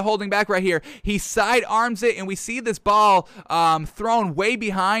little bit holding back right here. He sidearms it, and we see this ball thrown way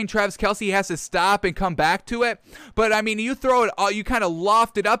behind Travis Kelce. He has to stop and come back to it. But, I mean, you throw it, you kind of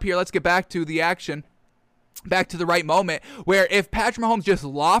loft it up here. Let's get back to the action. Back to the right moment, where if Patrick Mahomes just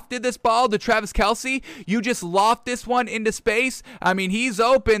lofted this ball to Travis Kelce, you just loft this one into space. I mean, he's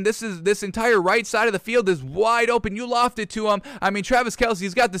open. This entire right side of the field is wide open. You loft it to him. I mean, Travis Kelce,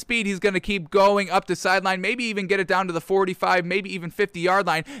 he's got the speed. He's going to keep going up the sideline, maybe even get it down to the 45, maybe even 50-yard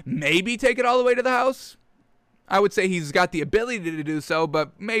line, maybe take it all the way to the house. I would say he's got the ability to do so,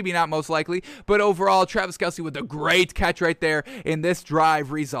 but maybe not most likely. But overall, Travis Kelce with a great catch right there, and this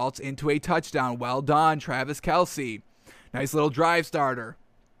drive results into a touchdown. Well done, Travis Kelce. Nice little drive starter.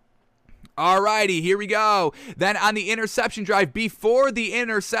 Alrighty, here we go. Then on the interception drive, before the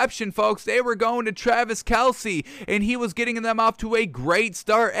interception, folks, they were going to Travis Kelce, and he was getting them off to a great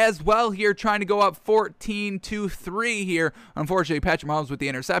start as well here, trying to go up 14-3 here. Unfortunately, Patrick Mahomes with the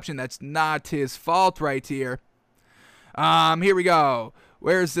interception. That's not his fault right here. Here we go.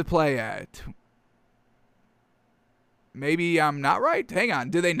 Where's the play at? Maybe I'm not right. Hang on.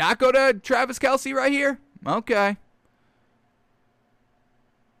 Did they not go to Travis Kelce right here? Okay.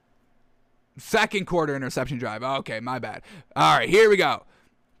 Second quarter interception drive. Okay, my bad. All right, here we go.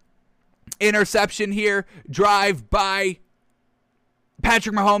 Interception here. Drive by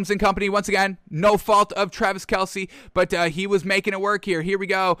Patrick Mahomes and company. Once again, no fault of Travis Kelce, but he was making it work here. Here we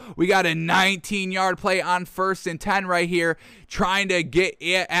go. We got a 19-yard play on 1st and 10 right here, trying to get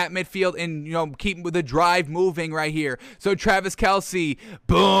it at midfield and keep the drive moving right here. So Travis Kelce,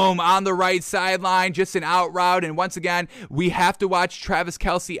 boom, on the right sideline, just an out route. And once again, we have to watch Travis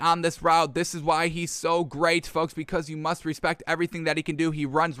Kelce on this route. This is why he's so great, folks, because you must respect everything that he can do. He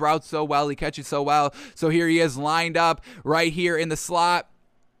runs routes so well. He catches so well. So here he is lined up right here in the slot.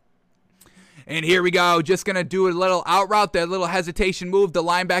 And here we go, just going to do a little out route, that little hesitation move. The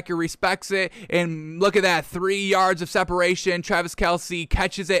linebacker respects it, and look at that, 3 yards of separation. Travis Kelce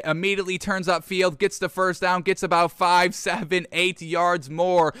catches it, immediately turns upfield, gets the first down, gets about 5, 7, 8 yards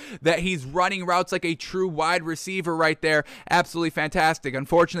more. That he's running routes like a true wide receiver right there. Absolutely fantastic.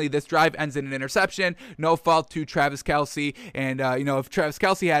 Unfortunately, this drive ends in an interception. No fault to Travis Kelce, and if Travis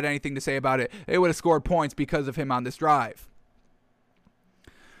Kelce had anything to say about it, they would have scored points because of him on this drive.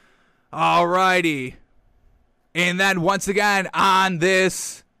 Alrighty. And then once again on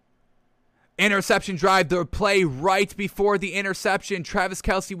this interception drive, the play right before the interception, Travis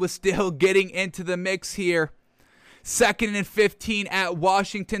Kelce was still getting into the mix here. 2nd and 15 at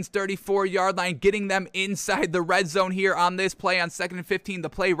Washington's 34-yard line, getting them inside the red zone here on this play on 2nd and 15, the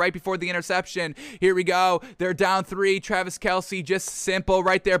play right before the interception. Here we go. They're down 3. Travis Kelce, just simple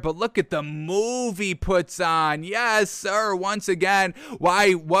right there. But look at the move he puts on. Yes, sir. Once again,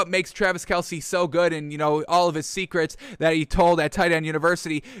 what makes Travis Kelce so good, and, all of his secrets that he told at Tight End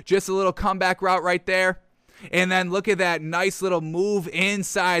University. Just a little comeback route right there. And then look at that nice little move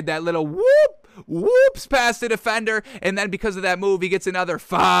inside, that little whoops past the defender, and then because of that move, he gets another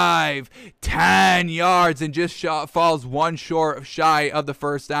 5-10 yards and just falls one short shy of the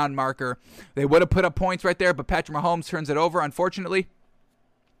first down marker. They would have put up points right there, but Patrick Mahomes turns it over, unfortunately.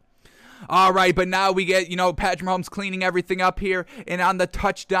 All right, but now we get, Patrick Mahomes cleaning everything up here. And on the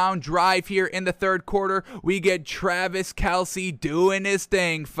touchdown drive here in the third quarter, we get Travis Kelce doing his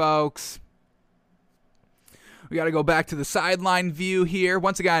thing, folks. We got to go back to the sideline view here.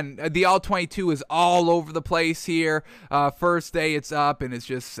 Once again, the All-22 is all over the place here. First day it's up, and it's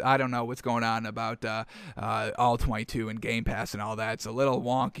just, I don't know what's going on about All-22 and Game Pass and all that. It's a little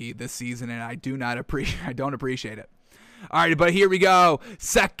wonky this season, and I don't appreciate it. All right, but here we go.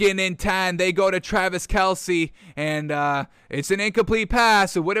 2nd and 10. They go to Travis Kelce, and it's an incomplete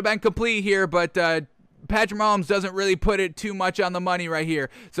pass. It would have been complete here, but Patrick Mahomes doesn't really put it too much on the money right here.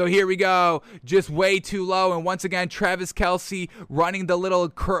 So here we go. Just way too low. And once again, Travis Kelce running the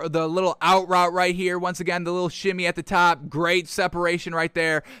little out route right here. Once again, the little shimmy at the top. Great separation right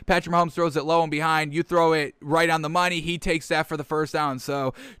there. Patrick Mahomes throws it low and behind. You throw it right on the money. He takes that for the first down.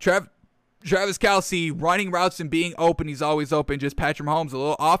 So Travis Kelce running routes and being open. He's always open. Just Patrick Mahomes a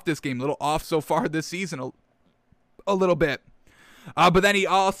little off this game. A little off so far this season. A little bit. But then he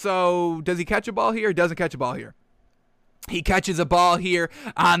also, does he catch a ball here? He doesn't catch a ball here. He catches a ball here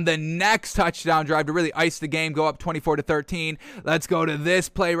on the next touchdown drive to really ice the game, go up 24-13. Let's go to this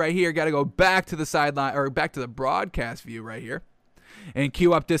play right here. Got to go back to the sideline, or back to the broadcast view right here and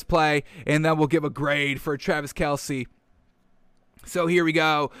cue up this play, and then we'll give a grade for Travis Kelce. So here we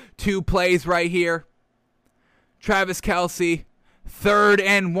go. 2 plays right here. Travis Kelce. 3rd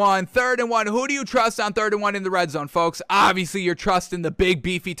and 1. 3rd and 1. Who do you trust on 3rd and 1 in the red zone, folks? Obviously, you're trusting the big,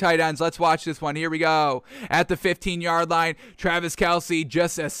 beefy tight ends. Let's watch this one. Here we go. At the 15-yard line, Travis Kelce,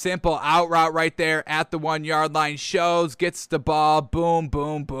 just a simple out route right there at the 1-yard line. Shows, gets the ball. Boom,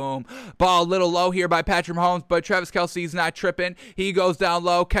 boom, boom. Ball a little low here by Patrick Mahomes, but Travis Kelce's not tripping. He goes down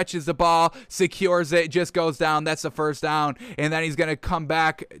low, catches the ball, secures it, just goes down. That's the first down. And then he's going to come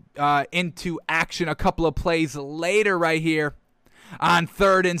back into action a couple of plays later right here. On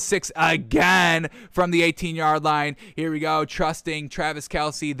 3rd and 6 again from the 18-yard line. Here we go, trusting Travis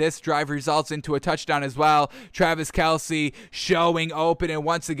Kelce. This drive results into a touchdown as well. Travis Kelce showing open, and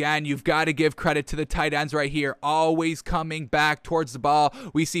once again, you've got to give credit to the tight ends right here, always coming back towards the ball.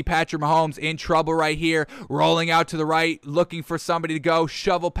 We see Patrick Mahomes in trouble right here, rolling out to the right, looking for somebody to go.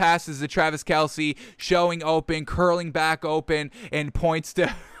 Shovel passes to Travis Kelce, showing open, curling back open, and points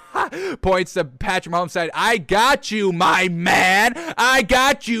to Patrick Mahomes said, "I got you, my man. I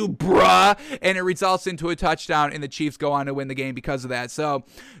got you, bruh." And it results into a touchdown, and the Chiefs go on to win the game because of that. So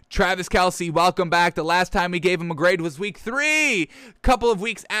Travis Kelce, welcome back. The last time we gave him a grade was week 3. Couple of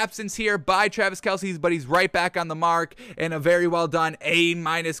weeks absence here by Travis Kelce, but he's right back on the mark, and a very well done A-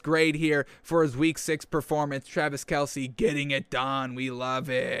 grade here for his week 6 performance. Travis Kelce getting it done. We love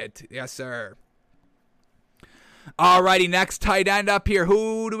it. Yes, sir. Alrighty, next tight end up here.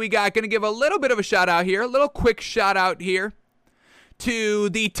 Who do we got? Going to give a little bit of a shout out here. A little quick shout out here to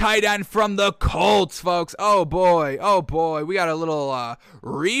the tight end from the Colts, folks. Oh boy. We got a little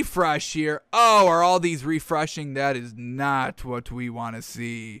refresh here. Oh, are all these refreshing? That is not what we want to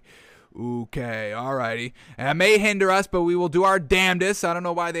see. Okay, alrighty. That may hinder us, but we will do our damnedest. I don't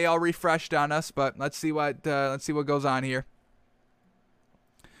know why they all refreshed on us, but let's see what goes on here.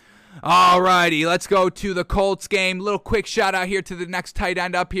 Alrighty, let's go to the Colts game. Little quick shout out here to the next tight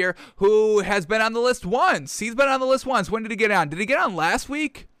end up here who has been on the list once. He's been on the list once. When did he get on? Did he get on last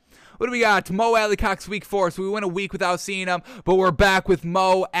week? What do we got? Mo Alley-Cox week 4, so we went a week without seeing him, but we're back with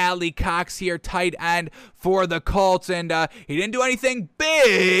Mo Alley-Cox here, tight end for the Colts, and he didn't do anything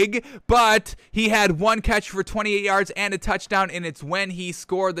big, but he had 1 catch for 28 yards and a touchdown, and it's when he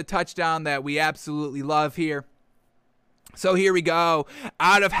scored the touchdown that we absolutely love here. So here we go.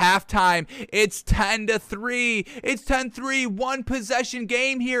 Out of halftime, it's 10-3. It's 10-3, 1 possession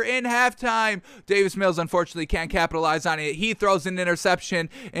game here in halftime. Davis Mills unfortunately can't capitalize on it. He throws an interception,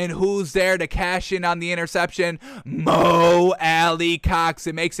 and who's there to cash in on the interception? Mo Alley-Cox.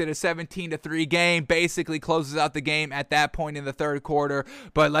 It makes it a 17-3 game. Basically closes out the game at that point in the third quarter.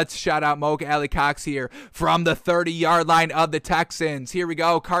 But let's shout out Mo Alley-Cox here from the 30-yard line of the Texans. Here we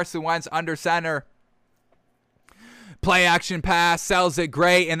go. Carson Wentz under center. Play action pass, sells it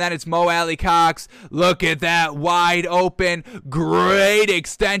great, and then it's Mo Alie-Cox. Look at that, wide open. Great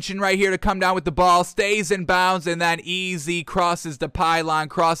extension right here to come down with the ball. Stays in bounds, and then easy crosses the pylon,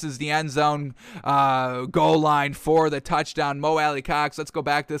 crosses the end zone goal line for the touchdown. Mo Alie-Cox, let's go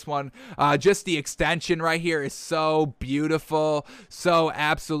back this one. Just the extension right here is so beautiful, so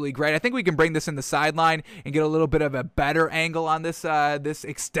absolutely great. I think we can bring this in the sideline and get a little bit of a better angle on this this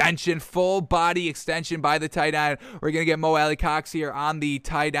extension, full body extension by the tight end. We're going to get Mo Alie-Cox here on the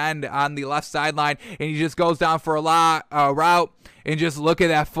tight end on the left sideline, and he just goes down for a route. And just look at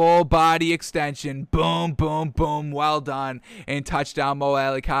that full body extension. Boom, boom, boom. Well done. And touchdown, Mo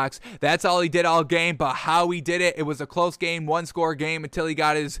Alie-Cox. That's all he did all game, but how he did it, it was a close game, one-score game until he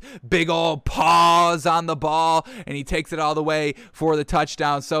got his big old paws on the ball, and he takes it all the way for the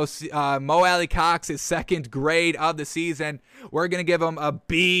touchdown. So Mo Alie-Cox, his second grade of the season. We're going to give him a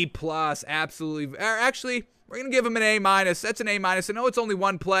B+. Absolutely. Actually, we're going to give him an A-. That's an A-. I know it's only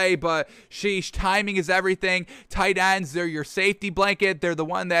one play, but sheesh, timing is everything. Tight ends, they're your safety blanket. They're the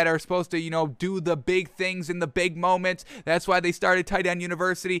one that are supposed to, do the big things in the big moments. That's why they started Tight End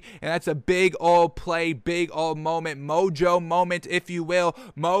University, and that's a big old play, big old moment, mojo moment, if you will.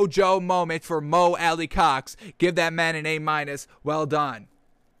 Mojo moment for Mo Alie-Cox. Give that man an A-. Well done.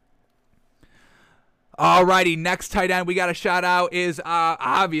 Alrighty, next tight end we got a shout out is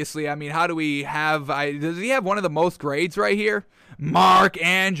obviously, how do we have, does he have one of the most grades right here? Mark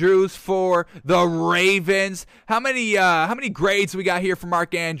Andrews for the Ravens. How many grades we got here for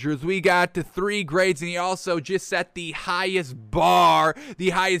Mark Andrews? We got the 3 grades, and he also just set the highest bar,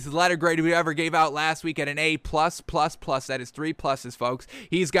 the highest letter grade we ever gave out last week at an A++++. That is 3 pluses, folks.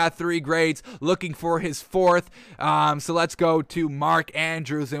 He's got 3 grades, looking for his 4th. So let's go to Mark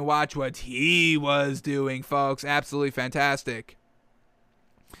Andrews and watch what he was doing, folks. Absolutely fantastic.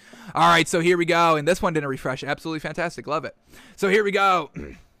 All right, so here we go. And this one didn't refresh. Absolutely fantastic. Love it. So here we go.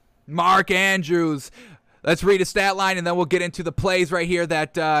 Mark Andrews. Let's read a stat line, and then we'll get into the plays right here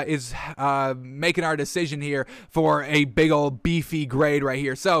that is making our decision here for a big old beefy grade right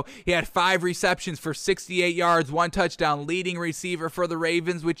here. So he had 5 receptions for 68 yards, 1 touchdown, leading receiver for the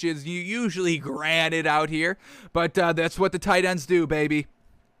Ravens, which is usually granted out here. But that's what the tight ends do, baby.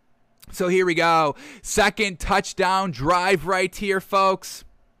 So here we go. Second touchdown drive right here, folks.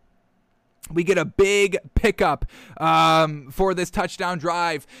 We get a big pickup for this touchdown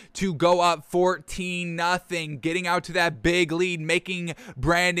drive to go up 14-0, getting out to that big lead, making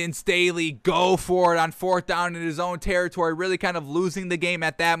Brandon Staley go for it on 4th down in his own territory, really kind of losing the game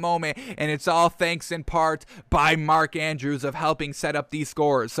at that moment, and it's all thanks in part by Mark Andrews of helping set up these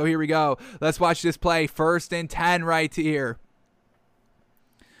scores. So here we go. Let's watch this play. 1st and 10 right here.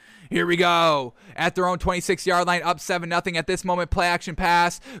 Here we go. At their own 26-yard line, up 7-0 at this moment. Play action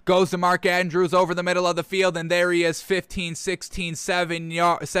pass goes to Mark Andrews over the middle of the field, and there he is, 15, 16,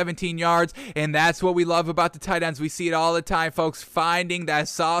 17 yards. And that's what we love about the tight ends. We see it all the time, folks, finding that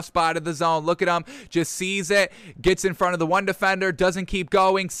soft spot of the zone. Look at him, just sees it, gets in front of the one defender, doesn't keep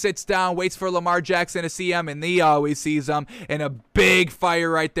going, sits down, waits for Lamar Jackson to see him, and he always sees him. And a big fire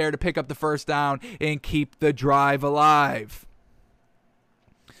right there to pick up the 1st down and keep the drive alive.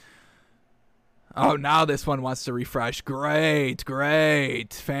 Oh, now this one wants to refresh.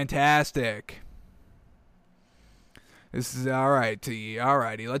 Great, fantastic. This is all righty.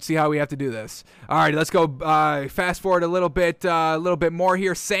 Let's see how we have to do this. All right, let's go fast forward a little bit more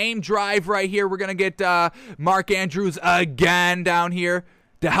here. Same drive right here. We're gonna get Mark Andrews again down here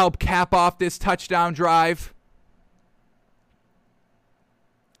to help cap off this touchdown drive.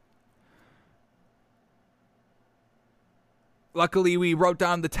 Luckily, we wrote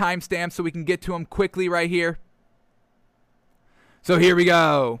down the timestamp so we can get to him quickly right here. So here we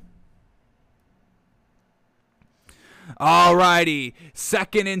go. All righty.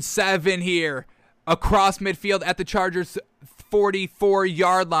 2nd and 7 here. Across midfield at the Chargers'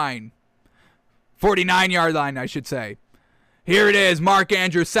 44-yard line. 49-yard line, I should say. Here it is, Mark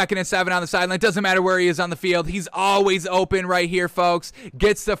Andrews, 2nd and 7 on the sideline. Doesn't matter where he is on the field. He's always open right here, folks.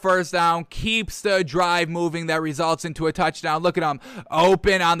 Gets the 1st down, keeps the drive moving that results into a touchdown. Look at him,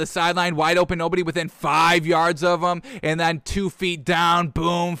 open on the sideline, wide open, nobody within 5 yards of him. And then 2 feet down,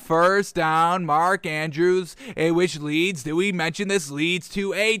 boom, 1st down, Mark Andrews, which leads, did we mention this? Leads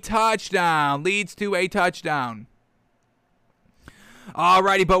to a touchdown.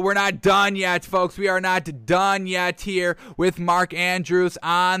 Alrighty, but we're not done yet, folks. We are not done yet here with Mark Andrews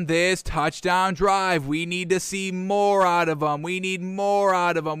on this touchdown drive. We need to see more out of him. We need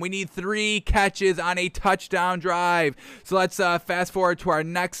 3 catches on a touchdown drive. So let's fast forward to our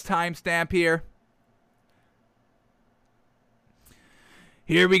next timestamp here.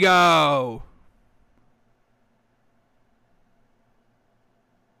 Here we go.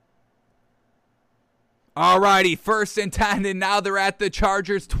 Alrighty, 1st and 10, and now they're at the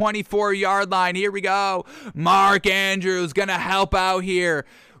Chargers' 24-yard line. Here we go. Mark Andrews gonna help out here.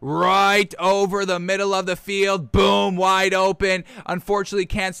 Right over the middle of the field. Boom, wide open. Unfortunately,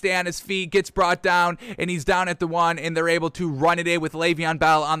 can't stay on his feet. Gets brought down, and he's down at the 1, and they're able to run it in with Le'Veon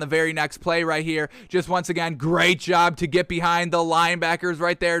Bell on the very next play right here. Just once again, great job to get behind the linebackers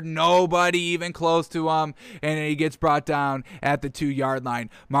right there. Nobody even close to him, and he gets brought down at the 2-yard line.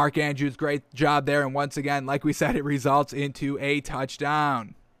 Mark Andrews, great job there, and once again, like we said, it results into a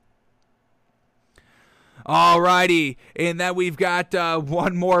touchdown. Alrighty, and then we've got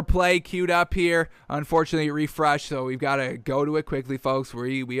one more play queued up here. Unfortunately, it refreshed, so we've got to go to it quickly, folks.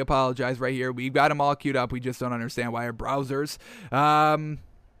 We apologize right here. We've got them all queued up. We just don't understand why our browsers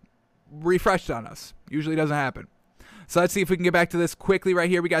refreshed on us. Usually doesn't happen. So let's see if we can get back to this quickly right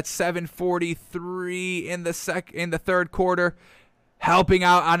here. We got 7:43 in the third quarter. Helping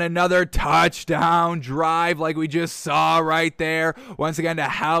out on another touchdown drive like we just saw right there. Once again, to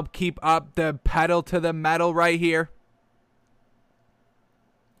help keep up the pedal to the metal right here.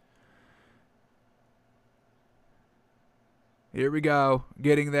 Here we go.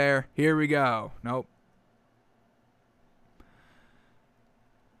 Getting there. Here we go. Nope.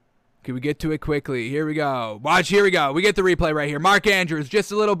 Can we get to it quickly? Here we go. Watch, here we go. We get the replay right here. Mark Andrews,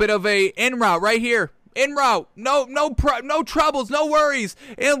 just a little bit of a in route right here. In route, no troubles, no worries,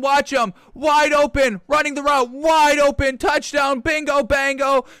 and watch him, wide open, running the route, wide open, touchdown, bingo,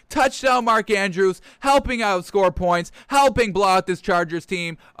 bango, touchdown, Mark Andrews, helping out score points, helping blow out this Chargers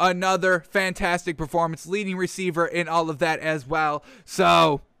team, another fantastic performance, leading receiver in all of that as well.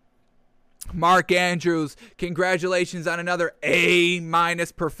 So Mark Andrews, congratulations on another A-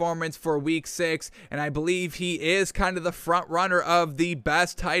 performance for week 6, and I believe he is kind of the front runner of the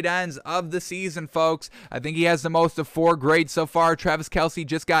best tight ends of the season, folks. I think he has the most of 4 grades so far. Travis Kelce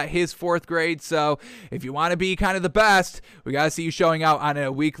just got his 4th grade, so if you want to be kind of the best, we got to see you showing out on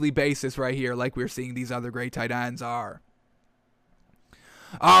a weekly basis right here like we're seeing these other great tight ends are.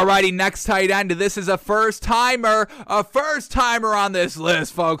 Alrighty, next tight end. This is a first-timer on this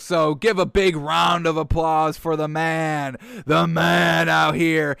list, folks. So give a big round of applause for the man out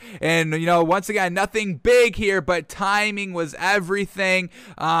here. And, you know, once again, nothing big here, but timing was everything.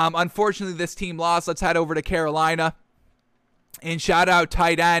 Unfortunately, this team lost. Let's head over to Carolina. And shout out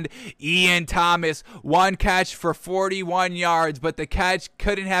tight end Ian Thomas. 1 catch for 41 yards, but the catch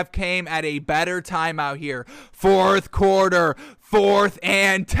couldn't have came at a better time out here. 4th quarter. 4th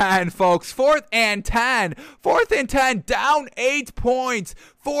and 10, folks. 4th and 10. 4th and 10, down 8 points.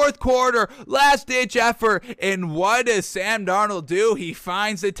 4th quarter, last-ditch effort. And what does Sam Darnold do? He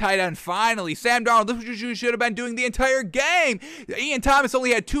finds the tight end finally. Sam Darnold, this is what you should have been doing the entire game. Ian Thomas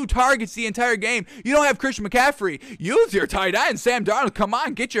only had 2 targets the entire game. You don't have Christian McCaffrey. Use your tight end. Sam Darnold, come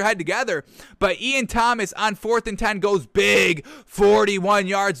on, get your head together. But Ian Thomas on 4th and 10 goes big. 41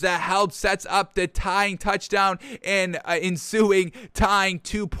 yards. That helps, sets up the tying touchdown and ensuing tying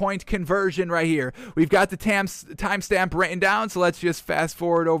 2-point conversion right here. We've got the timestamp written down, so let's just fast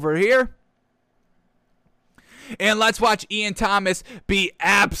forward over here. And let's watch Ian Thomas be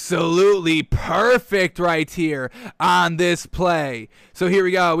absolutely perfect right here on this play. So here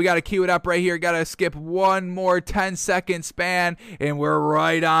we go. We got to cue it up right here. Got to skip one more 10-second span, and we're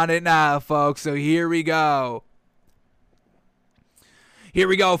right on it now, folks. So here we go. Here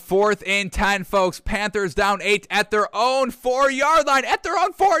we go, 4th and 10, folks. Panthers down 8 at their own 4-yard line.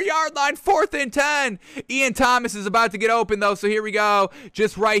 4th and 10. Ian Thomas is about to get open, though, so here we go.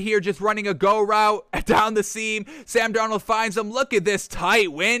 Just right here, just running a go route down the seam. Sam Darnold finds him. Look at this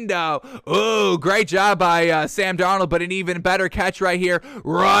tight window. Ooh, great job by Sam Darnold, but an even better catch right here.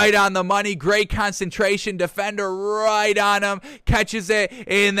 Right on the money. Great concentration. Defender right on him. Catches it,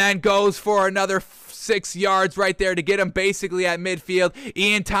 and then goes for another 6 yards right there to get him basically at midfield.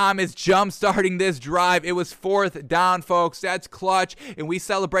 Ian Thomas jump-starting this drive. It was 4th down, folks. That's clutch, and we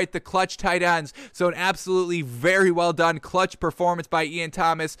celebrate the clutch tight ends. So an absolutely very well done clutch performance by Ian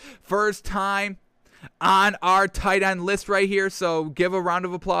Thomas. First time on our tight end list right here, so give a round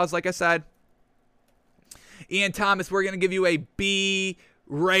of applause like I said. Ian Thomas, we're going to give you a B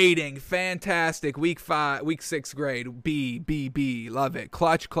rating. Fantastic. Week 6 grade. B. Love it.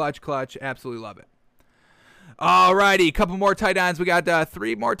 Clutch. Absolutely love it. Alrighty, a couple more tight ends. We got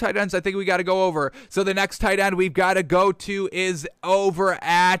 3 more tight ends I think we got to go over. So the next tight end we've got to go to is over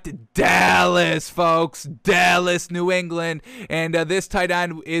at Dallas, folks. Dallas, New England. And this tight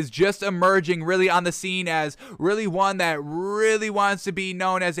end is just emerging really on the scene as really one that really wants to be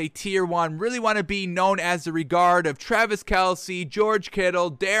known as a tier 1, really want to be known as the regard of Travis Kelce, George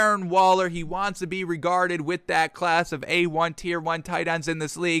Kittle, Darren Waller. He wants to be regarded with that class of A1 tier 1 tight ends in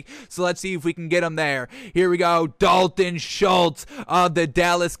this league. So let's see if we can get him there. Here we go. Dalton Schultz of the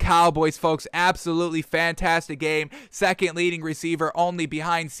Dallas Cowboys, folks. Absolutely fantastic game. Second leading receiver, only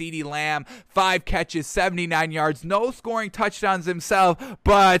behind CeeDee Lamb. 5 catches, 79 yards. No scoring touchdowns himself,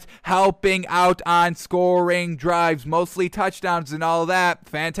 but helping out on scoring drives. Mostly touchdowns and all of that.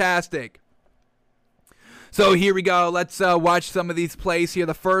 Fantastic. So here we go. Let's watch some of these plays here.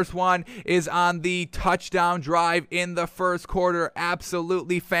 The first one is on the touchdown drive in the first quarter.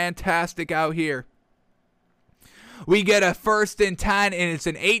 Absolutely fantastic out here. We get a 1st and 10, and it's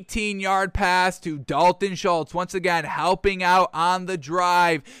an 18-yard pass to Dalton Schultz. Once again, helping out on the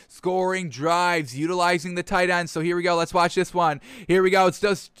drive, scoring drives, utilizing the tight end. So here we go. Let's watch this one. Here we go. It's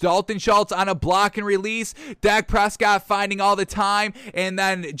just Dalton Schultz on a block and release. Dak Prescott finding all the time, and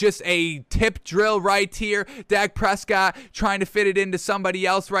then just a tip drill right here. Dak Prescott trying to fit it into somebody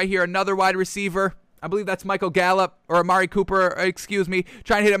else right here. Another wide receiver. I believe that's Michael Gallup or Amari Cooper, excuse me,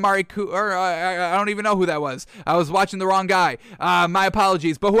 trying to hit Amari Cooper. I don't even know who that was. I was watching the wrong guy. My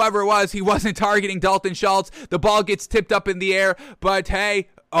apologies. But whoever it was, he wasn't targeting Dalton Schultz. The ball gets tipped up in the air. But hey,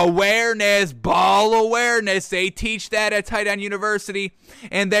 awareness, ball awareness. They teach that at Tight End University.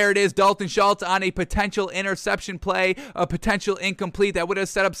 And there it is, Dalton Schultz on a potential interception play, a potential incomplete that would have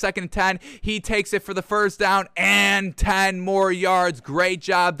set up 2nd and 10. He takes it for the 1st down and 10 more yards. Great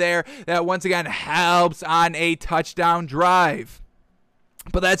job there. That once again helps on a touchdown drive.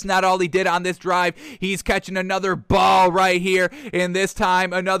 But that's not all he did on this drive. He's catching another ball right here. And this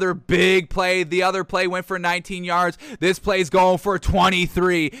time, another big play. The other play went for 19 yards. This play's going for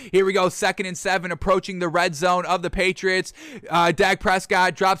 23. Here we go, 2nd and 7, approaching the red zone of the Patriots. Dak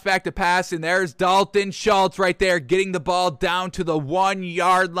Prescott drops back to pass, and there's Dalton Schultz right there, getting the ball down to the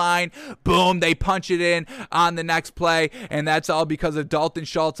 1-yard line. Boom, they punch it in on the next play. And that's all because of Dalton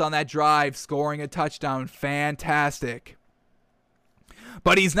Schultz on that drive, scoring a touchdown. Fantastic.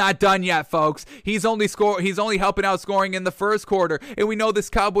 But he's not done yet, folks. He's only helping out scoring in the first quarter. And we know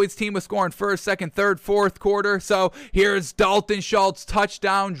this Cowboys team was scoring 1st, 2nd, 3rd, 4th quarter. So here's Dalton Schultz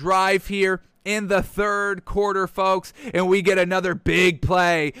touchdown drive here in the 3rd quarter, folks, and we get another big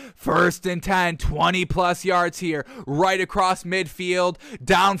play. 1st and 10, 20-plus yards here, right across midfield,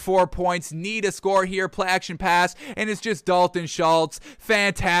 down 4 points, need a score here, play action pass, and it's just Dalton Schultz.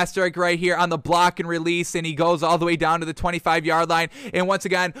 Fantastic right here on the block and release, and he goes all the way down to the 25-yard line. And once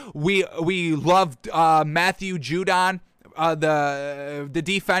again, we loved Matthew Judon. The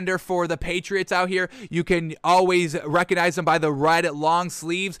defender for the Patriots out here. You can always recognize him by the red long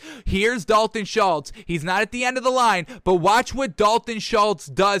sleeves. Here's Dalton Schultz. He's not at the end of the line, but watch what Dalton Schultz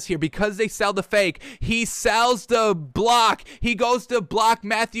does here because they sell the fake. He sells the block. He goes to block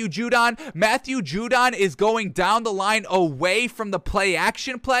Matthew Judon. Matthew Judon is going down the line away from the play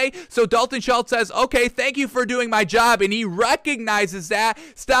action play. So Dalton Schultz says, okay, thank you for doing my job. And he recognizes that,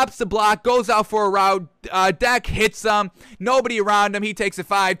 stops the block, goes out for a route. Dak hits him. Nobody around him. He takes it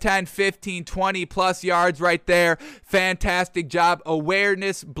 5, 10, 15, 20 plus yards right there. Fantastic job.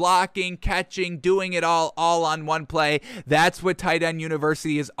 Awareness, blocking, catching, doing it all on one play. That's what Tight End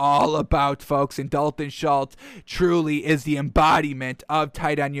University is all about, folks. And Dalton Schultz truly is the embodiment of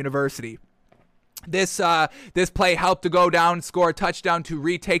Tight End University. This play helped to go down, score a touchdown to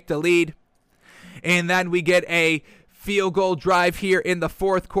retake the lead. And then we get a field goal drive here in the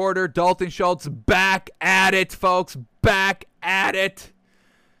 4th quarter. Dalton Schultz back at it, folks. Back at it.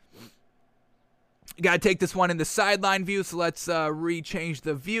 Got to take this one in the sideline view, so let's rechange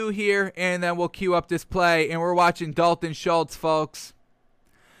the view here, and then we'll queue up this play, and we're watching Dalton Schultz, folks.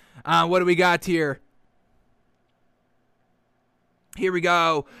 What do we got here? Here we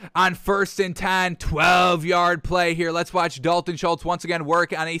go on 1st and 10, 12-yard play here. Let's watch Dalton Schultz once again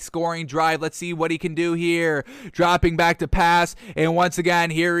work on a scoring drive. Let's see what he can do here. Dropping back to pass, and once again,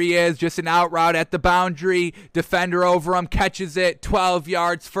 here he is, just an out route at the boundary. Defender over him, catches it, 12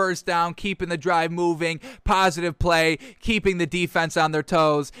 yards, 1st down, keeping the drive moving. Positive play, keeping the defense on their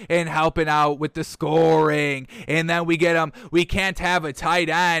toes, and helping out with the scoring. And then we get him. We can't have a tight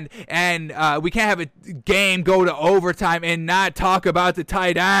end, and we can't have a game go to overtime and not talk about the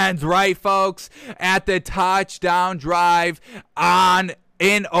tight ends, right, folks? At the touchdown drive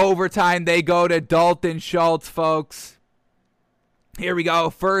in overtime, they go to Dalton Schultz, folks. Here we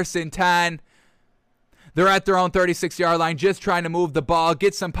go, 1st and 10. They're at their own 36-yard line, just trying to move the ball,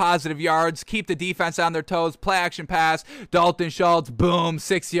 get some positive yards, keep the defense on their toes, play action pass. Dalton Schultz, boom,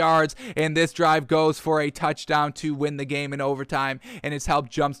 6 yards. And this drive goes for a touchdown to win the game in overtime. And it's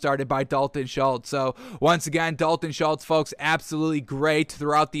helped jump-started by Dalton Schultz. So once again, Dalton Schultz, folks, absolutely great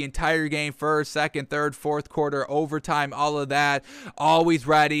throughout the entire game. First, second, third, fourth quarter, overtime, all of that. Always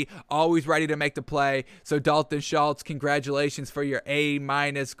ready to make the play. So Dalton Schultz, congratulations for your A-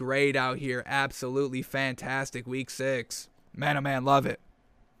 grade out here. Absolutely fantastic week 6. Man, oh man, love it.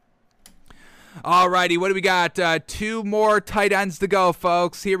 Alrighty, what do we got? 2 more tight ends to go,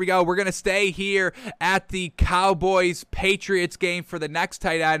 folks. Here we go. We're going to stay here at the Cowboys-Patriots game for the next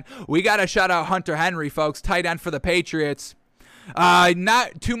tight end. We got to shout out Hunter Henry, folks, tight end for the Patriots.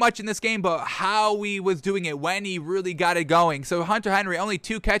 Not too much in this game, but how he was doing it when he really got it going. So Hunter Henry, only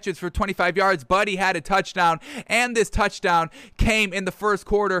 2 catches for 25 yards, but he had a touchdown, and this touchdown came in the first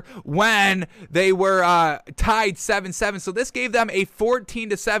quarter when they were tied 7-7. So this gave them a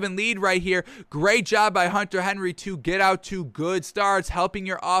 14-7 lead right here. Great job by Hunter Henry to get out to good starts, helping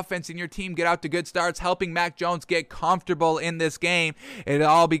your offense and your team get out to good starts, helping Mac Jones get comfortable in this game.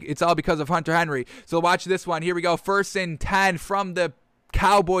 It's all because of Hunter Henry. So watch this one. Here we go. 1st and 10 from the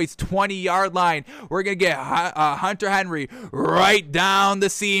Cowboys 20-yard line. We're going to get Hunter Henry right down the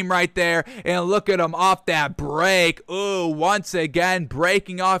seam right there. And look at him off that break. Ooh, once again,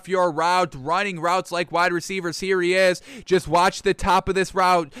 breaking off your route, running routes like wide receivers. Here he is. Just watch the top of this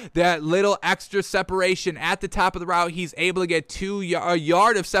route. That little extra separation at the top of the route. He's able to get a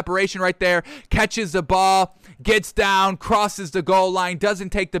yard of separation right there. Catches the ball, gets down, crosses the goal line, doesn't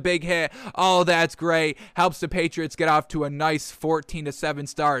take the big hit. Oh, that's great. Helps the Patriots get off to a nice 14-7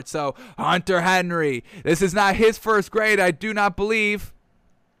 start. So Hunter Henry, this is not his first grade, I do not believe.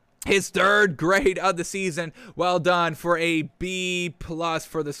 His 3rd grade of the season. Well done for a B+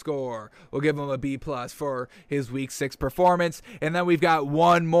 for the score. We'll give him a B+ for his week 6 performance. And then we've got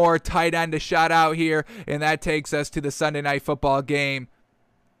one more tight end to shout out here, and that takes us to the Sunday Night Football game.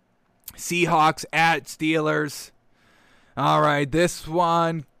 Seahawks at Steelers. All right, this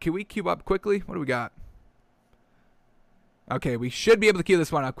one, can we queue up quickly? What do we got? Okay, we should be able to queue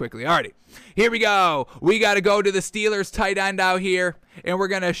this one up quickly. Alrighty, here we go. We got to go to the Steelers tight end out here, and we're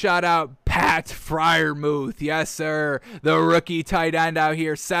going to shout out Pat Freiermuth. Yes, sir. The rookie tight end out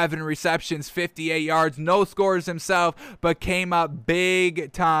here. 7 receptions, 58 yards. No scores himself, but came up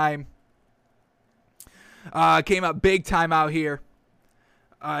big time. Out here.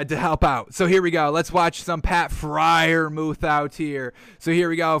 To help out. So here we go. Let's watch some Pat Freiermuth out here. So here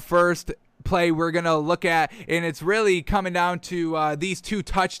we go. First play we're going to look at, and it's really coming down to these 2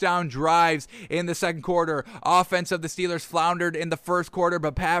 touchdown drives in the second quarter. Offense of the Steelers floundered in the first quarter,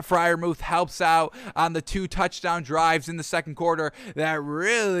 but Pat Freiermuth helps out on the 2 touchdown drives in the second quarter that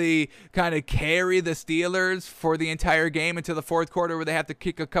really kind of carry the Steelers for the entire game into the fourth quarter, where they have to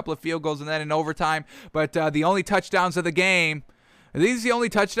kick a couple of field goals and then in overtime. But the only touchdowns of the game, these are the only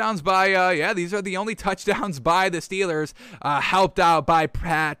touchdowns by, these are the only touchdowns by the Steelers, helped out by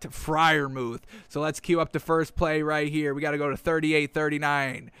Pat Freiermuth. So let's queue up the first play right here. We got to go to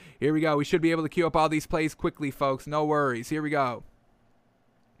 38-39. Here we go. We should be able to queue up all these plays quickly, folks. No worries. Here we go.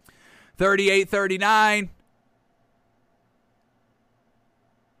 38-39.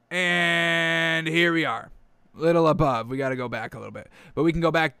 And here we are. Little above. We got to go back a little bit. But we can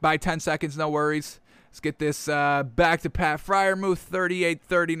go back by 10 seconds. No worries. Let's get this back to Pat Freiermuth,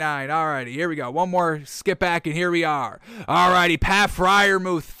 38-39. Alrighty, here we go. One more skip back, and here we are. Alrighty, Pat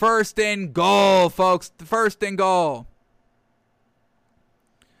Freiermuth, 1st and goal, folks. 1st and goal.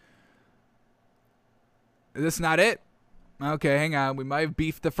 Is this not it? Okay, hang on. We might have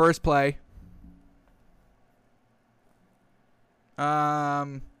beefed the first play.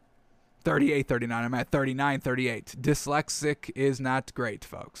 38-39. I'm at 39-38. Dyslexic is not great,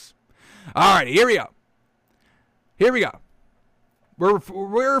 folks. Alrighty, here we go. Here we go.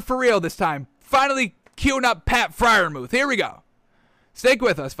 We're for real this time. Finally queuing up Pat Freiermuth. Here we go. Stick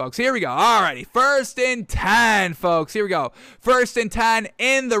with us, folks. Here we go. Alrighty. 1st and 10, folks. Here we go. 1st and 10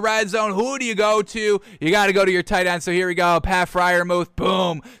 in the red zone. Who do you go to? You got to go to your tight end. So here we go. Pat Freiermuth.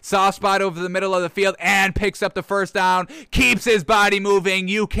 Boom. Soft spot over the middle of the field and picks up the first down. Keeps his body moving.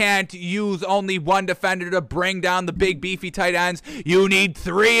 You can't use only one defender to bring down the big, beefy tight ends. You need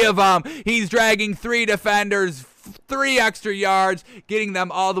 3 of them. He's dragging 3 defenders. 3 extra yards, getting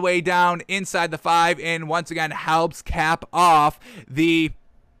them all the way down inside the 5, and once again helps cap off the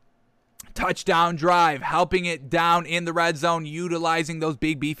touchdown drive, helping it down in the red zone, utilizing those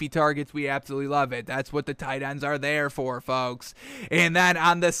big beefy targets. We absolutely love it. That's what the tight ends are there for, folks. And then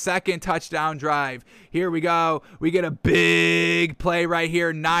on the second touchdown drive, here we go. We get a big play right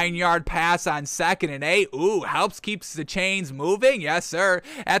here, 9-yard pass on 2nd and 8. Ooh, helps keeps the chains moving. Yes, sir.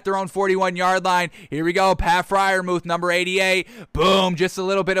 At their own 41-yard line. Here we go. Pat Freiermuth, number 88. Boom, just a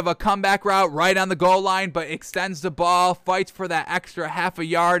little bit of a comeback route right on the goal line, but extends the ball, fights for that extra half a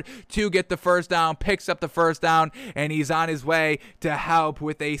yard to get the first down, picks up the first down, and he's on his way to help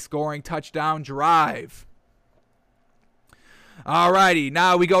with a scoring touchdown drive. Alrighty,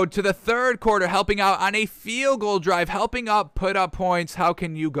 now we go to the third quarter, helping out on a field goal drive, helping up, put up points. How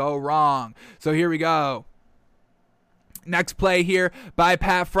can you go wrong? So here we go. Next play here by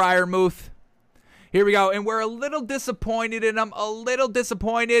Pat Freiermuth. Here we go, and we're a little disappointed in them, and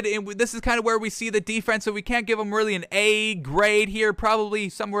this is kind of where we see the defense, so we can't give them really an A grade here, probably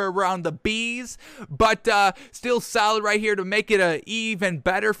somewhere around the B's, but still solid right here to make it an even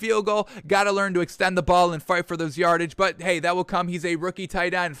better field goal. Got to learn to extend the ball and fight for those yardage, but hey, that will come. He's a rookie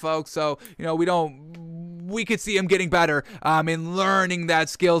tight end, folks, so, you know, we could see him getting better in learning that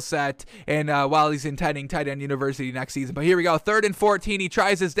skill set and while he's attending tight end university next season. But here we go, 3rd and 14. He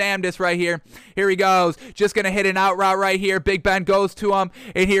tries his damnedest right here. Here he goes, just going to hit an out route right here. Big Ben goes to him,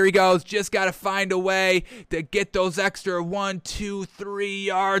 and here he goes. Just got to find a way to get those extra 1, 2, 3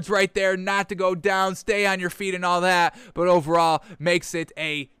 yards right there, not to go down, stay on your feet and all that. But overall, makes it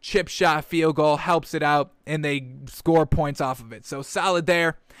a chip shot field goal, helps it out, and they score points off of it. So solid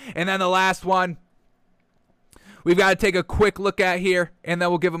there. And then the last one, we've got to take a quick look at here, and then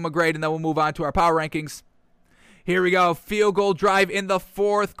we'll give them a grade, and then we'll move on to our power rankings. Here we go. Field goal drive in the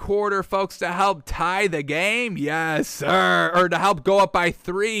fourth quarter, folks, to help tie the game. Yes, sir. Or to help go up by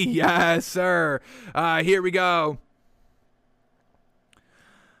 3. Yes, sir. Here we go.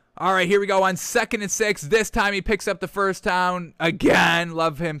 All right, here we go on 2nd and 6. This time he picks up the first down. Again,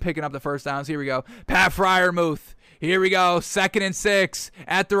 love him picking up the first downs. Here we go. Pat Freiermuth. Here we go, 2nd and 6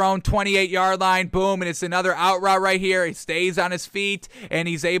 at their own 28-yard line. Boom, and it's another out route right here. He stays on his feet, and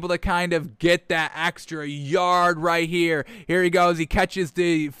he's able to kind of get that extra yard right here. Here he goes. He catches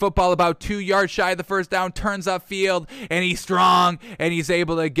the football about 2 yards shy of the first down, turns upfield, and he's strong, and he's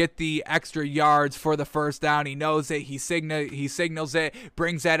able to get the extra yards for the first down. He knows it. He signals it,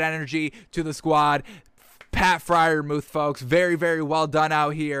 brings that energy to the squad. Pat Freiermuth, folks, very, very well done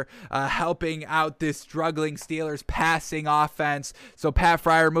out here, helping out this struggling Steelers passing offense. So Pat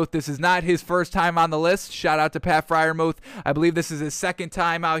Freiermuth, this is not his first time on the list. Shout out to Pat Freiermuth. I believe this is his second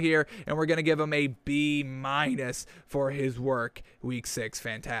time out here, and we're going to give him a B- for his work. Week 6,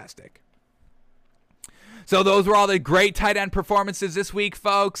 fantastic. So those were all the great tight end performances this week,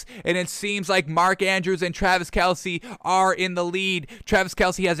 folks. And it seems like Mark Andrews and Travis Kelce are in the lead. Travis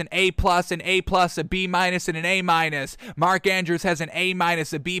Kelce has an A+, an A+, a B-, and an A-. Mark Andrews has an A-,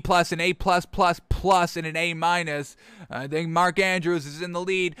 a B+, an A+++, and an A-. I think Mark Andrews is in the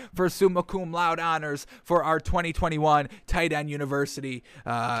lead for summa cum laude honors for our 2021 Tight End University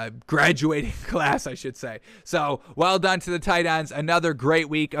graduating class, I should say. So well done to the tight ends. Another great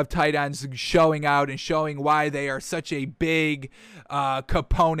week of tight ends showing out and showing why they are such a big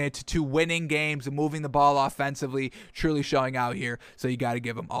component to winning games and moving the ball offensively, truly showing out here. So you got to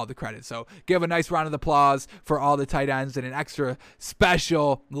give them all the credit. So give a nice round of applause for all the tight ends and an extra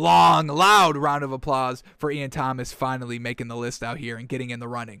special, long, loud round of applause for Ian Thomas finally making the list out here and getting in the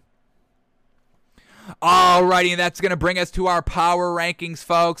running. Alrighty, and that's going to bring us to our power rankings,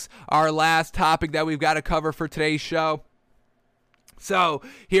 folks. Our last topic that we've got to cover for today's show. So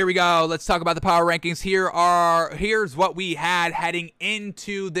here we go. Let's talk about the power rankings. Here's what we had heading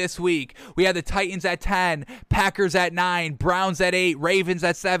into this week. We had the Titans at 10, Packers at 9, Browns at 8, Ravens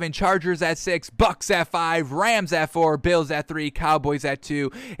at 7, Chargers at 6, Bucks at 5, Rams at 4, Bills at 3, Cowboys at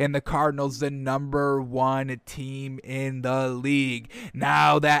 2, and the Cardinals the number 1 team in the league.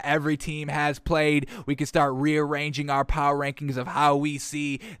 Now that every team has played, we can start rearranging our power rankings of how we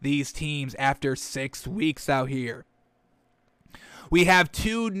see these teams after 6 weeks out here. We have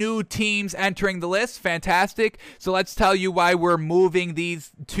 2 new teams entering the list. Fantastic. So let's tell you why we're moving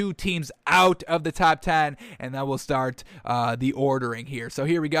these 2 teams out of the top 10, and then we'll start the ordering here. So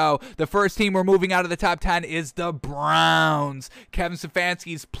here we go. The first team we're moving out of the top 10 is the Browns. Kevin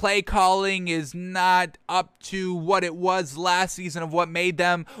Stefanski's play calling is not up to what it was last season of what made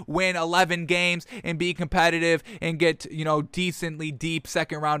them win 11 games and be competitive and get, decently deep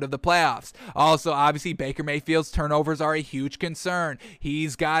second round of the playoffs. Also, obviously, Baker Mayfield's turnovers are a huge concern. concern.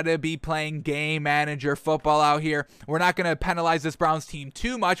 He's got to be playing game manager football out here. We're not going to penalize this Browns team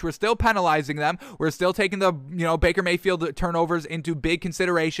too much. We're still penalizing them. We're still taking the Baker Mayfield turnovers into big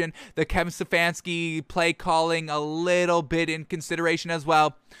consideration. The Kevin Stefanski play calling a little bit in consideration as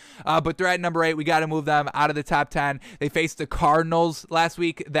well. But they're at number 8. We got to move them out of the top 10. They faced the Cardinals last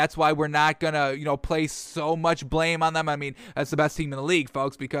week. That's why we're not going to, place so much blame on them. I mean, that's the best team in the league,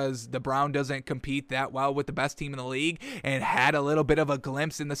 folks, because the Brown doesn't compete that well with the best team in the league, and had a little bit of a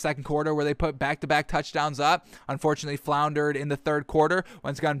glimpse in the second quarter where they put back-to-back touchdowns up. Unfortunately, floundered in the third quarter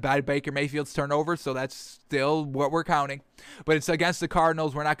once again by Baker Mayfield's turnover, so that's still what we're counting. But it's against the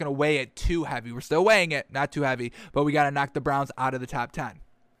Cardinals. We're not going to weigh it too heavy. We're still weighing it, not too heavy, but we got to knock the Browns out of the top 10.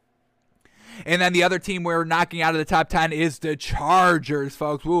 And then the other team we're knocking out of the top 10 is the Chargers,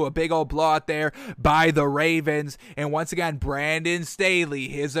 folks. Woo, a big old blowout there by the Ravens. And once again, Brandon Staley,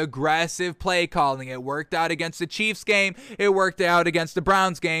 his aggressive play calling. It worked out against the Chiefs game. It worked out against the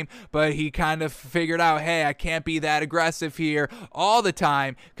Browns game. But he kind of figured out, hey, I can't be that aggressive here all the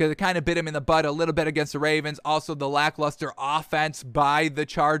time, because it kind of bit him in the butt a little bit against the Ravens. Also, the lackluster offense by the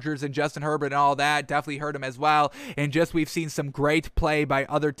Chargers and Justin Herbert and all that definitely hurt him as well. And just we've seen some great play by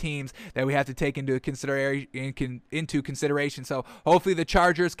other teams that we have to take into consideration. So hopefully the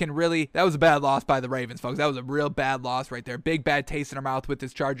Chargers can really, that was a bad loss by the Ravens, folks. That was a real bad loss right there. Big bad taste in our mouth with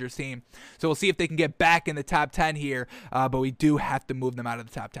this Chargers team. So we'll see if they can get back in the top 10 here, but we do have to move them out of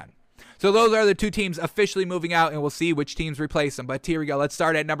the top 10. So those are the two teams officially moving out, and we'll see which teams replace them. But here we go. Let's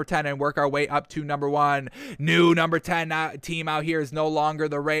start at number 10 and work our way up to number 1. New number 10 team out here is no longer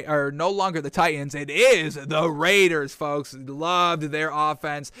the Titans. It is the Raiders, folks. Loved their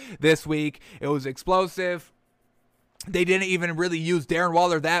offense this week. It was explosive. They didn't even really use Darren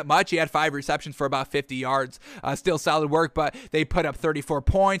Waller that much. He had 5 receptions for about 50 yards. Still solid work, but they put up 34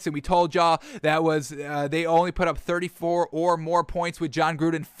 points, and we told y'all that was they only put up 34 or more points with John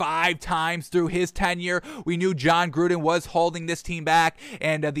Gruden 5 times through his tenure. We knew John Gruden was holding this team back,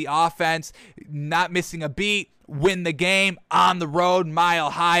 and the offense not missing a beat. Win the game on the road,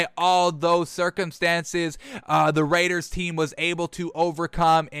 mile high, all those circumstances, the Raiders team was able to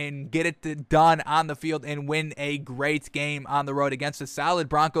overcome and get it done on the field and win a great game on the road against a solid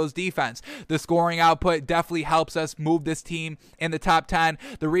Broncos defense. The scoring output definitely helps us move this team in the top 10.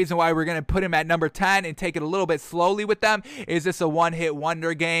 The reason why we're going to put him at number 10 and take it a little bit slowly with them is this a one-hit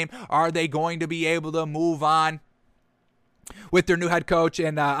wonder game? Are they going to be able to move on with their new head coach?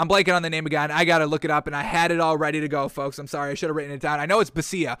 And I'm blanking on the name again. I got to look it up, and I had it all ready to go, folks. I'm sorry. I should have written it down. I know it's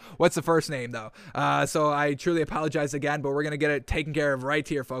Basia. What's the first name, though? So I truly apologize again, but we're going to get it taken care of right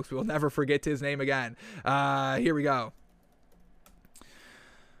here, folks. We will never forget his name again. Here we go.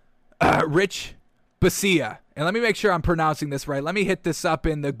 Rich Basia. And let me make sure I'm pronouncing this right. Let me hit this up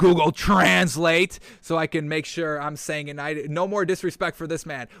in the Google Translate so I can make sure I'm saying it. No more disrespect for this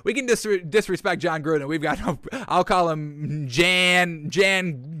man. We can disrespect John Gruden. We've got I'll call him Jan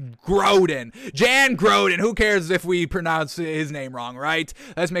Groden. Jan Groden. Who cares if we pronounce his name wrong, right?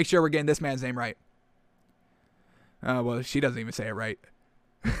 Let's make sure we're getting this man's name right. Well, she doesn't even say it right.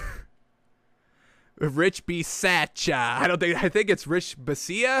 Rich Bisaccia. I think it's Rich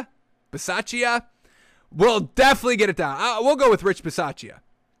Basia? Bisaccia? We'll definitely get it down. We'll go with Rich Bisaccia.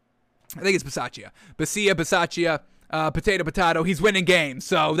 I think it's Bisaccia. Bisaccia. Potato. He's winning games.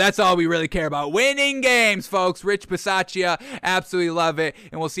 So that's all we really care about. Winning games, folks. Rich Bisaccia. Absolutely love it.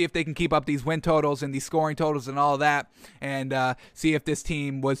 And we'll see if they can keep up these win totals and these scoring totals and all that. And see if this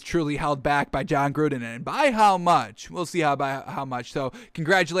team was truly held back by John Gruden. And by how much? We'll see by how much. So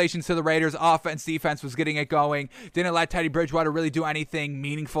congratulations to the Raiders. Offense, defense was getting it going. Didn't let Teddy Bridgewater really do anything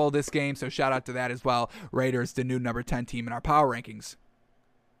meaningful this game. So shout out to that as well. Raiders, the new number 10 team in our power rankings.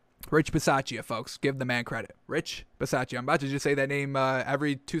 Rich Bisaccia, folks. Give the man credit. Rich Bisaccia. I'm about to just say that name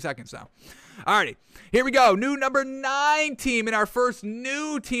every 2 seconds now. Alrighty, here we go. New number 9 team in our first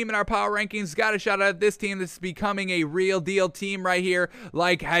new team in our power rankings. Got to shout out this team. This is becoming a real deal team right here.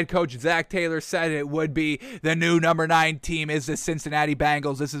 Like head coach Zach Taylor said it would be. The new number 9 team is the Cincinnati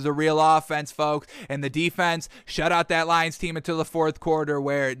Bengals. This is a real offense, folks. And the defense shut out that Lions team until the fourth quarter,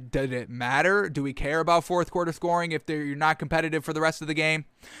 where did it matter? Do we care about fourth quarter scoring if you're not competitive for the rest of the game?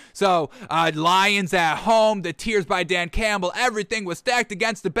 So, Lions at home, the tears by Dan Campbell. Everything was stacked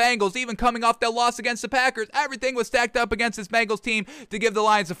against the Bengals, even coming off that loss against the Packers. Everything was stacked up against this Bengals team to give the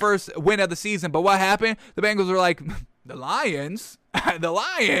Lions the first win of the season. But what happened? The Bengals were like, the Lions? The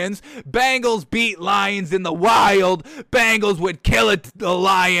Lions? Bengals beat Lions in the wild. Bengals would kill it, the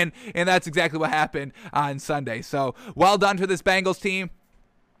Lion. And that's exactly what happened on Sunday. So, well done to this Bengals team.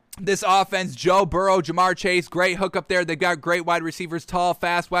 This offense, Joe Burrow, Jamar Chase, great hook up there. They've got great wide receivers, tall,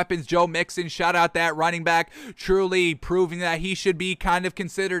 fast weapons. Joe Mixon, shout out that running back, truly proving that he should be kind of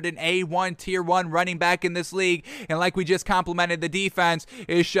considered an A1, tier 1 running back in this league. And like we just complimented the defense,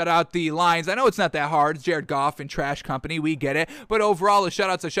 is shut out the Lions. I know it's not that hard. It's Jared Goff and trash company. We get it. But overall, a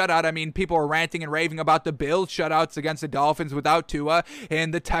shutout's a shutout. I mean, people are ranting and raving about the Bills shutouts against the Dolphins without Tua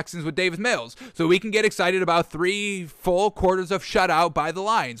and the Texans with Davis Mills. So we can get excited about 3 full quarters of shutout by the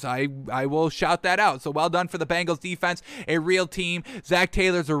Lions. I will shout that out. So well done for the Bengals defense, a real team. Zach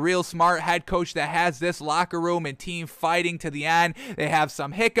Taylor's a real smart head coach that has this locker room and team fighting to the end. They have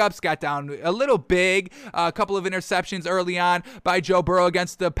some hiccups, got down a little big, a couple of interceptions early on by Joe Burrow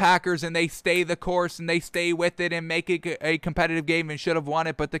against the Packers, and they stay the course and they stay with it and make it a competitive game and should have won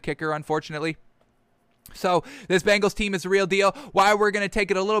it, but the kicker, unfortunately. So this Bengals team is a real deal. Why we're going to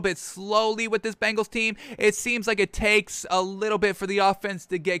take it a little bit slowly with this Bengals team, it seems like it takes a little bit for the offense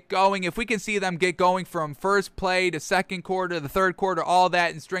to get going. If we can see them get going from first play to second quarter, the third quarter, all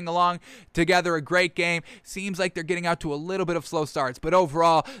that, and string along together a great game, seems like they're getting out to a little bit of slow starts. But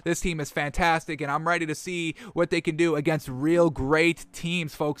overall, this team is fantastic, and I'm ready to see what they can do against real great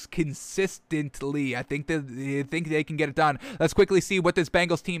teams, folks, consistently. I think they can get it done. Let's quickly see what this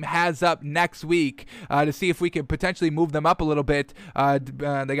Bengals team has up next week. To see if we can potentially move them up a little bit.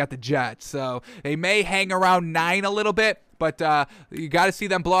 They got the Jets, so they may hang around 9 a little bit, but you got to see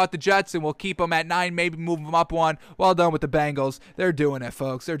them blow out the Jets, and we'll keep them at 9, maybe move them up 1. Well done with the Bengals. They're doing it,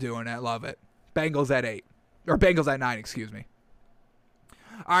 folks. They're doing it. Love it. Bengals at 8. Or Bengals at 9, excuse me.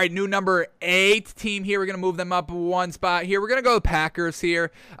 All right, new number 8 team here. We're going to move them up 1 spot here. We're going to go with Packers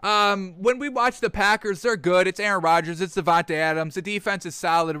here. When we watch the Packers, they're good. It's Aaron Rodgers. It's Devontae Adams. The defense is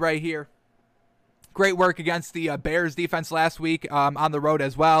solid right here. Great work against the Bears defense last week on the road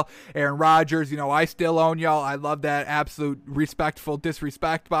as well. Aaron Rodgers, I still own y'all. I love that absolute respectful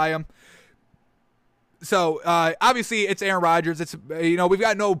disrespect by him. So, obviously, it's Aaron Rodgers. It's, we've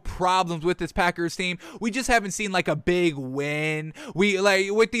got no problems with this Packers team. We just haven't seen, a big win.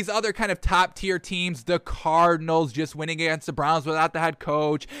 With these other kind of top-tier teams, the Cardinals just winning against the Browns without the head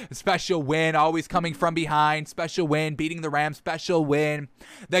coach. A special win, always coming from behind. Special win, beating the Rams. Special win.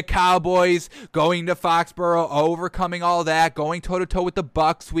 The Cowboys going to Foxborough, overcoming all that, going toe-to-toe with the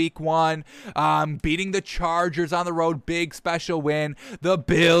Bucs week 1. Beating the Chargers on the road, big special win. The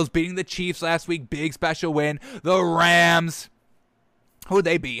Bills beating the Chiefs last week, big special win. The Rams, who'd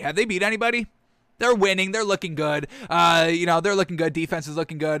they beat? Have they beat anybody? They're winning. They're looking good. They're looking good. Defense is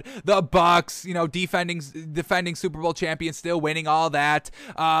looking good. The Bucs, defending Super Bowl champions, still winning all that.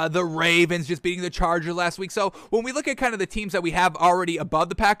 The Ravens just beating the Chargers last week. So when we look at kind of the teams that we have already above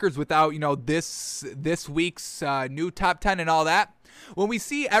the Packers without, this week's new top 10 and all that, when we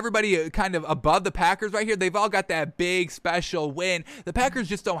see everybody kind of above the Packers right here, they've all got that big special win. The Packers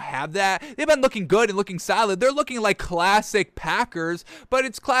just don't have that. They've been looking good and looking solid. They're looking like classic Packers, but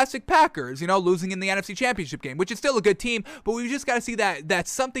it's classic Packers, losing in the NFC Championship game, which is still a good team, but we've just got to see that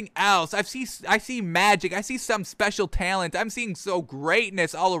something else. I see magic. I see some special talent. I'm seeing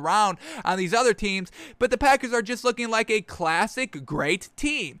greatness all around on these other teams, but the Packers are just looking like a classic great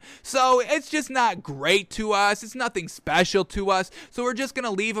team. So it's just not great to us. It's nothing special to us. So we're just going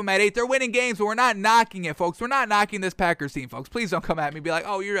to leave them at 8. They're winning games, but we're not knocking it, folks. We're not knocking this Packers team, folks. Please don't come at me and be like,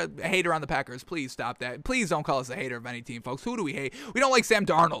 oh, you're a hater on the Packers. Please stop that. Please don't call us a hater of any team, folks. Who do we hate? We don't like Sam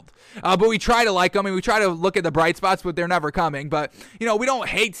Darnold, but we try to like him, and we try to look at the bright spots, but they're never coming. But, we don't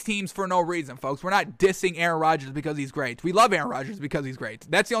hate teams for no reason, folks. We're not dissing Aaron Rodgers because he's great. We love Aaron Rodgers because he's great.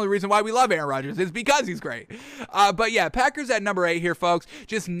 That's the only reason why we love Aaron Rodgers is because he's great. But, yeah, Packers at number 8 here, folks.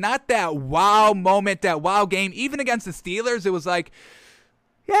 Just not that wow moment, that wow game. Even against the Steelers, it was like,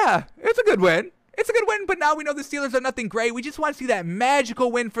 yeah, it's a good win. It's a good win, but now we know the Steelers are nothing great. We just want to see that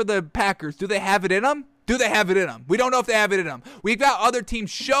magical win for the Packers. Do they have it in them? Do they have it in them? We don't know if they have it in them. We've got other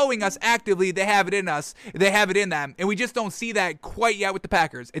teams showing us actively they have it in us. They have it in them, and we just don't see that quite yet with the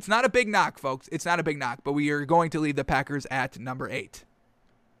Packers. It's not a big knock, folks. It's not a big knock, but we are going to leave the Packers at number 8.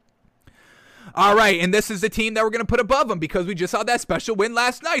 All right, and this is the team that we're going to put above them because we just saw that special win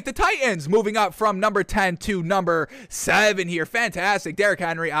last night. The Titans moving up from number 10 to number 7 here. Fantastic. Derrick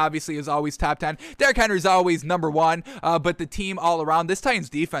Henry obviously is always top 10. Derrick Henry is always number 1, but the team all around, this Titans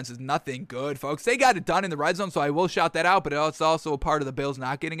defense is nothing good, folks. They got it done in the red zone, so I will shout that out, but it's also a part of the Bills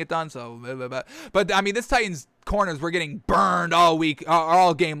not getting it done. But I mean, this Titans corners were getting burned all week,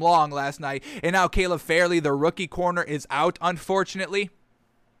 all game long last night, and now Caleb Fairley, the rookie corner, is out, unfortunately.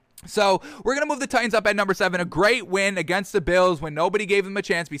 So we're going to move the Titans up at number 7. A great win against the Bills when nobody gave them a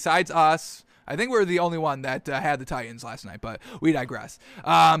chance besides us. I think we're the only one that had the Titans last night, but we digress.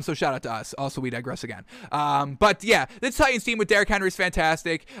 So shout out to us. Also, we digress again. But yeah, this Titans team with Derrick Henry is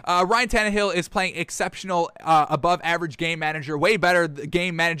fantastic. Ryan Tannehill is playing exceptional, above average game manager, way better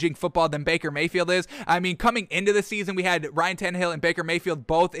game managing football than Baker Mayfield is. I mean, coming into the season, we had Ryan Tannehill and Baker Mayfield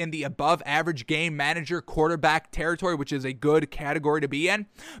both in the above average game manager quarterback territory, which is a good category to be in.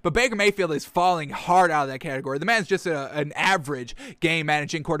 But Baker Mayfield is falling hard out of that category. The man's just an average game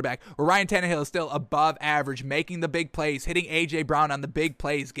managing quarterback, where Ryan Tannehill is still above average, making the big plays, hitting A.J. Brown on the big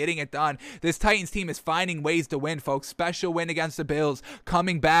plays, getting it done. This Titans team is finding ways to win, folks. Special win against the Bills,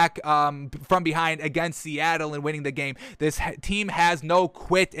 coming back from behind against Seattle and winning the game. This team has no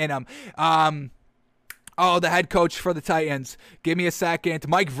quit in them. Oh, the head coach for the Titans. Give me a second.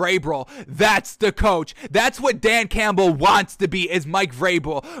 Mike Vrabel. That's the coach. That's what Dan Campbell wants to be, is Mike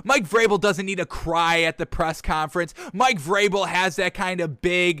Vrabel. Mike Vrabel doesn't need to cry at the press conference. Mike Vrabel has that kind of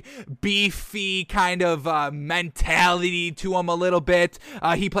big, beefy kind of mentality to him a little bit.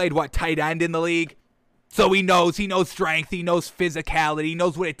 He played, tight end in the league? So he knows strength, he knows physicality, he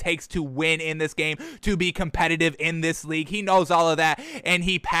knows what it takes to win in this game, to be competitive in this league. He knows all of that, and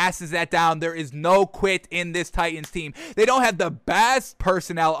he passes that down. There is no quit in this Titans team. They don't have the best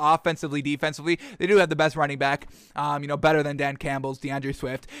personnel offensively, defensively. They do have the best running back, better than Dan Campbell's DeAndre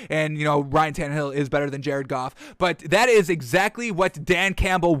Swift, and, Ryan Tannehill is better than Jared Goff. But that is exactly what Dan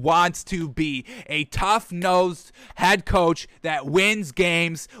Campbell wants to be, a tough-nosed head coach that wins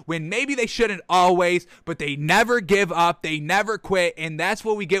games when maybe they shouldn't always, but they never give up. They never quit. And that's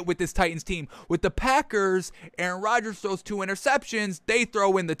what we get with this Titans team. With the Packers, Aaron Rodgers throws 2 interceptions. They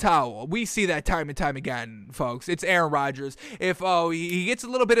throw in the towel. We see that time and time again, folks. It's Aaron Rodgers. If he gets a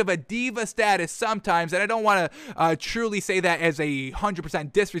little bit of a diva status sometimes, and I don't want to truly say that as a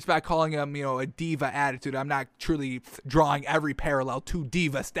 100% disrespect, calling him, a diva attitude. I'm not truly drawing every parallel to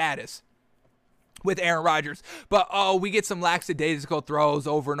diva status with Aaron Rodgers, but we get some lackadaisical throws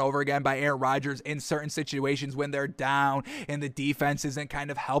over and over again by Aaron Rodgers in certain situations when they're down and the defense isn't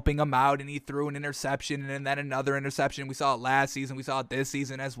kind of helping them out, and he threw an interception and then another interception. We saw it last season, we saw it this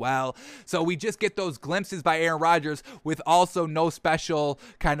season as well. So we just get those glimpses by Aaron Rodgers with also no special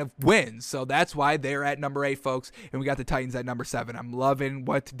kind of wins. So that's why they're at number 8, folks, and we got the Titans at number 7. I'm loving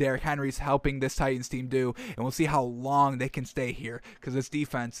what Derrick Henry's helping this Titans team do, and we'll see how long they can stay here, because this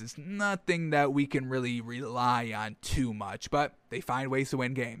defense is nothing that we can really rely on too much, but they find ways to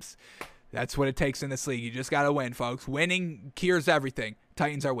win games. That's what it takes in this league. You just got to win, folks. Winning cures everything.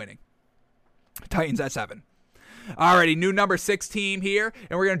 Titans are winning. Titans at 7. Alrighty, new number 6 team here,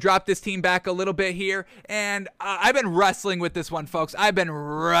 and we're going to drop this team back a little bit here, and I've been wrestling with this one, folks. I've been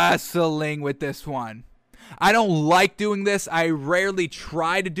wrestling with this one. I don't like doing this. I rarely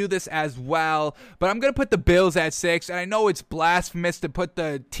try to do this as well, but I'm going to put the Bills at 6, and I know it's blasphemous to put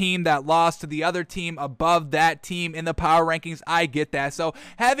the team that lost to the other team above that team in the power rankings. I get that. So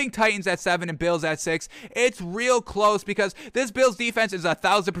having Titans at 7 and Bills at 6, it's real close, because this Bills defense is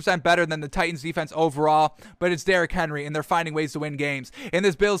 1,000% better than the Titans defense overall, but it's Derrick Henry, and they're finding ways to win games. And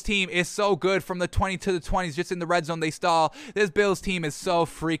this Bills team is so good from the 20 to the 20s, just in the red zone they stall. This Bills team is so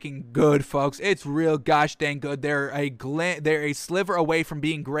freaking good, folks. It's real gosh dang good. They're a sliver away from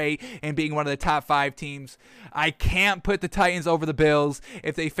being great and being one of the top 5 teams. I can't put the Titans over the Bills.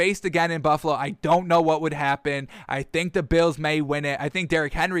 If they faced again in Buffalo, I don't know what would happen. I think the Bills may win it. I think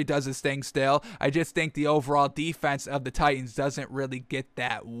Derrick Henry does his thing still. I just think the overall defense of the Titans doesn't really get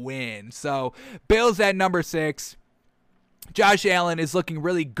that win. So Bills at number 6. Josh Allen is looking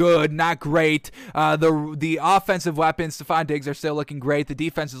really good, not great. The offensive weapons, Stephon Diggs, are still looking great. The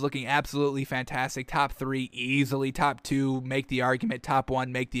defense is looking absolutely fantastic. Top 3 easily. Top 2, make the argument. Top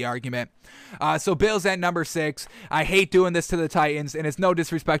 1, make the argument. So Bills at number 6. I hate doing this to the Titans, and it's no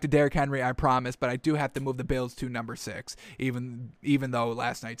disrespect to Derrick Henry, I promise, but I do have to move the Bills to number 6, even though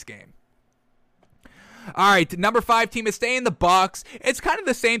last night's game. All right, number 5 team is staying the Bucs. It's kind of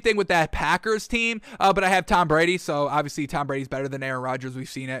the same thing with that Packers team, but I have Tom Brady, so obviously Tom Brady's better than Aaron Rodgers. We've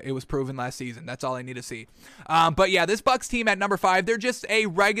seen it. It was proven last season. That's all I need to see. But yeah, this Bucs team at number 5, they're just a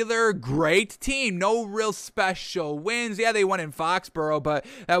regular great team. No real special wins. Yeah, they won in Foxborough, but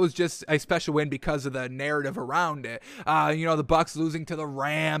that was just a special win because of the narrative around it. The Bucs losing to the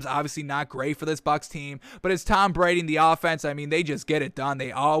Rams, obviously not great for this Bucs team, but it's Tom Brady and the offense. I mean, they just get it done.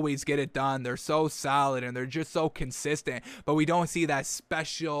 They always get it done. They're so solid. solid and they're just so consistent, but we don't see that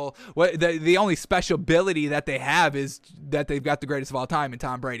special, the only special ability that they have is that they've got the greatest of all time in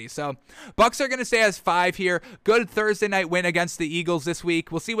Tom Brady. So Bucs are going to stay as 5 here. Good Thursday night win against the Eagles this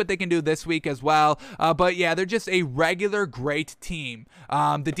week. We'll see what they can do this week as well. But yeah, they're just a regular great team.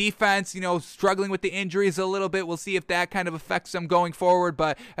 The defense, struggling with the injuries a little bit. We'll see if that kind of affects them going forward.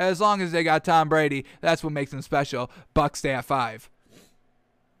 But as long as they got Tom Brady, that's what makes them special. Bucs stay at 5.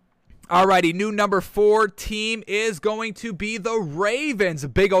 Alrighty, new number 4 team is going to be the Ravens. A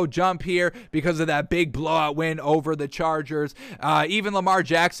big old jump here because of that big blowout win over the Chargers. Even Lamar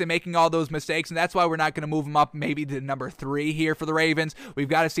Jackson making all those mistakes, and that's why we're not going to move him up maybe to number 3 here for the Ravens. We've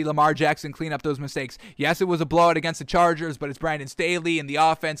got to see Lamar Jackson clean up those mistakes. Yes, it was a blowout against the Chargers, but it's Brandon Staley and the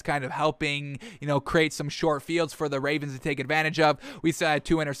offense kind of helping, create some short fields for the Ravens to take advantage of. We still had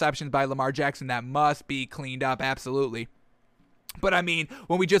 2 interceptions by Lamar Jackson that must be cleaned up, absolutely. But,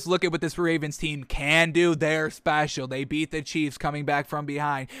 when we just look at what this Ravens team can do, they're special. They beat the Chiefs coming back from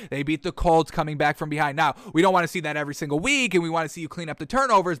behind. They beat the Colts coming back from behind. Now, we don't want to see that every single week, and we want to see you clean up the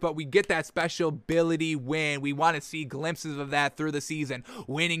turnovers, but we get that special ability win. We want to see glimpses of that through the season,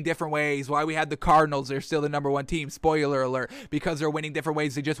 winning different ways. Why we had the Cardinals, they're still the number 1 team. Spoiler alert, because they're winning different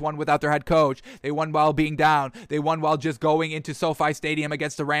ways. They just won without their head coach. They won while being down. They won while just going into SoFi Stadium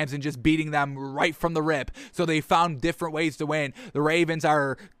against the Rams and just beating them right from the rip. So they found different ways to win. The Ravens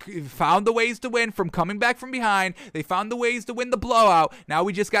found the ways to win from coming back from behind. They found the ways to win the blowout. Now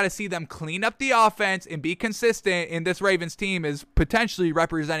we just got to see them clean up the offense and be consistent. And this Ravens team is potentially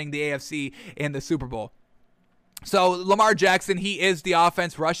representing the AFC in the Super Bowl. So Lamar Jackson, he is the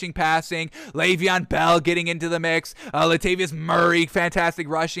offense, rushing, passing. Le'Veon Bell getting into the mix. Latavius Murray, fantastic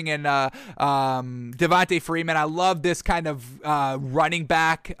rushing, and Devontae Freeman. I love this kind of running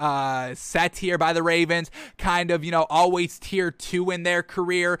back set here by the Ravens. Kind of, always tier 2 in their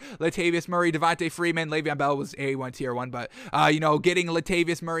career. Latavius Murray, Devontae Freeman. Le'Veon Bell was A1 tier 1, but getting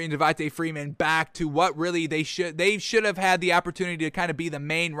Latavius Murray and Devontae Freeman back to what really they should have had the opportunity to kind of be the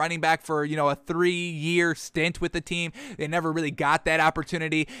main running back for a 3-year stint with the team. They never really got that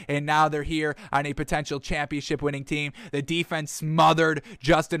opportunity, and now they're here on a potential championship winning team. The defense smothered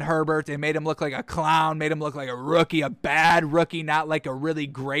Justin Herbert and made him look like a clown, made him look like a rookie, a bad rookie, not like a really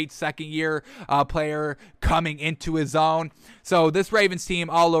great second-year player coming into his own. So this Ravens team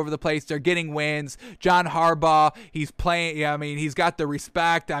all over the place. They're getting wins. John Harbaugh, he's playing, he's got the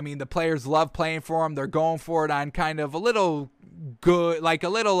respect. The players love playing for him. They're going for it on kind of a little good, like a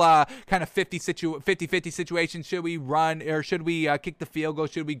little kind of 50-50 situation. Should we run or should we kick the field goal?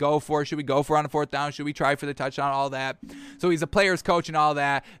 Should we go for it? Should we go for it on a 4th down? Should we try for the touchdown? All that. So he's a player's coach and all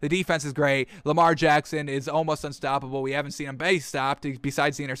that. The defense is great. Lamar Jackson is almost unstoppable. We haven't seen him be stopped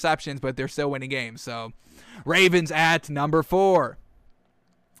besides the interceptions, but they're still winning games. So Ravens at number 4.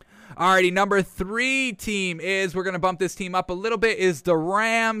 Alrighty, number 3 team is, we're going to bump this team up a little bit, is the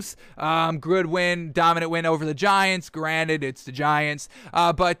Rams. Good win, dominant win over the Giants. Granted, it's the Giants.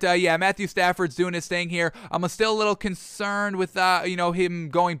 But Matthew Stafford's doing his thing here. I'm still a little concerned with, him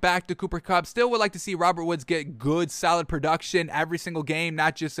going back to Cooper Kupp. Still would like to see Robert Woods get good, solid production every single game,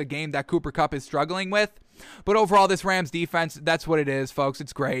 not just a game that Cooper Kupp is struggling with. But overall, this Rams defense, that's what it is, folks.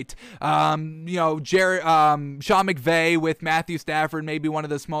 It's great. Sean McVay with Matthew Stafford, maybe one of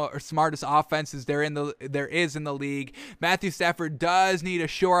the smartest offenses there is in the league. Matthew Stafford does need to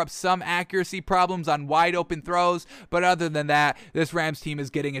shore up some accuracy problems on wide open throws, but other than that, this Rams team is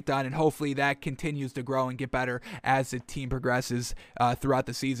getting it done, and hopefully that continues to grow and get better as the team progresses throughout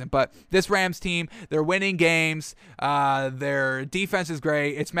the season. But this Rams team, they're winning games. Their defense is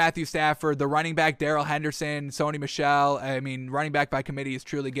great. It's Matthew Stafford, the running back Darrell Henderson, Sony Michel. Running back by committee is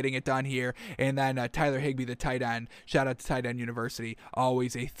truly getting it done here. And then Tyler Higbee, the tight end. Shout out to Tight End University.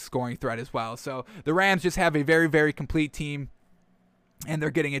 Always a scoring threat as well. So the Rams just have a very, very complete team, and they're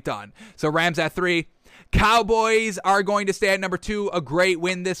getting it done. So Rams at 3. Cowboys are going to stay at number 2. A great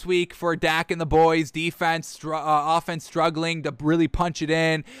win this week for Dak and the boys. Defense, offense struggling to really punch it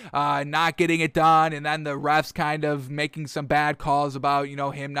in, not getting it done, and then the refs kind of making some bad calls about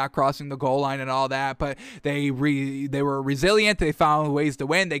him not crossing the goal line and all that. But they were resilient. They found ways to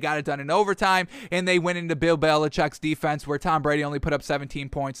win. They got it done in overtime, and they went into Bill Belichick's defense, where Tom Brady only put up 17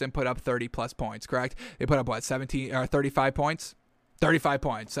 points and put up 30 plus points. Correct? They put up 17 or 35 points. 35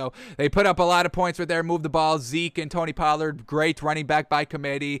 points. So they put up a lot of points right there, moved the ball. Zeke and Tony Pollard, great running back by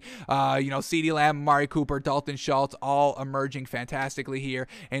committee. CeeDee Lamb, Amari Cooper, Dalton Schultz, all emerging fantastically here.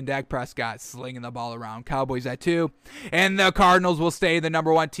 And Dak Prescott slinging the ball around. Cowboys at 2. And the Cardinals will stay the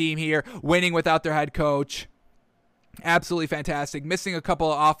number 1 team here, winning without their head coach. Absolutely fantastic. Missing a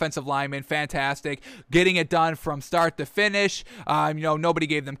couple of offensive linemen, fantastic. Getting it done from start to finish. Nobody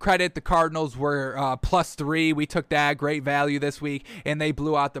gave them credit. The Cardinals were +3. We took that. Great value this week, and they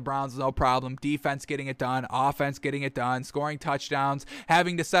blew out the Browns, no problem. Defense getting it done. Offense getting it done. Scoring touchdowns.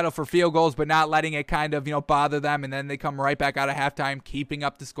 Having to settle for field goals, but not letting it kind of, bother them, and then they come right back out of halftime, keeping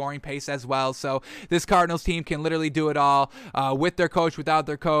up the scoring pace as well. So this Cardinals team can literally do it all with their coach, without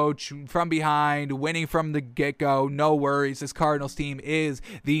their coach, from behind, winning from the get-go. No worries. This Cardinals team is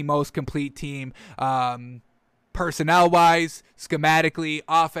the most complete team, personnel-wise, schematically,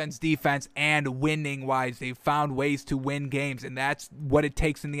 offense, defense, and winning-wise. They've found ways to win games, and that's what it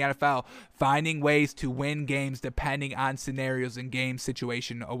takes in the NFL, finding ways to win games depending on scenarios and game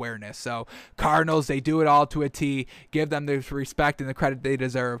situation awareness. So Cardinals, they do it all to a T. Give them the respect and the credit they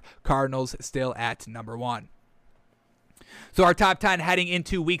deserve. Cardinals still at number 1. So our top 10 heading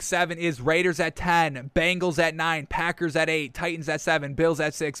into week 7 is Raiders at 10, Bengals at 9, Packers at 8, Titans at 7, Bills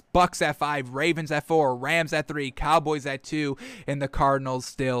at 6, Bucks at 5, Ravens at 4, Rams at 3, Cowboys at 2, and the Cardinals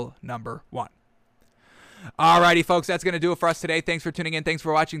still number 1. Alrighty, folks, that's going to do it for us today. Thanks for tuning in. Thanks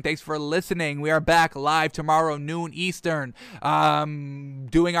for watching. Thanks for listening. We are back live tomorrow, noon Eastern,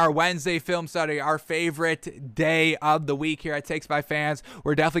 doing our Wednesday film study, our favorite day of the week here at Takes by Fans.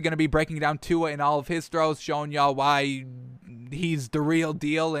 We're definitely going to be breaking down Tua and all of his throws, showing y'all why he's the real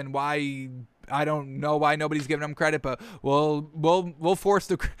deal and why I don't know why nobody's giving him credit, but we'll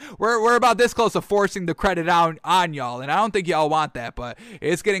force we're about this close to forcing the credit on y'all, and I don't think y'all want that, but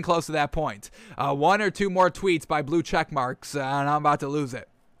it's getting close to that point. 1 or 2 more tweets by blue check marks, and I'm about to lose it.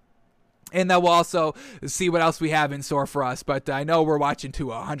 And then we'll also see what else we have in store for us. But I know we're watching to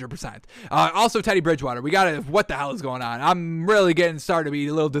 100%. Also, Teddy Bridgewater. What the hell is going on? I'm really starting to be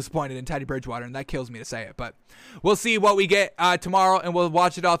a little disappointed in Teddy Bridgewater, and that kills me to say it. But we'll see what we get tomorrow, and we'll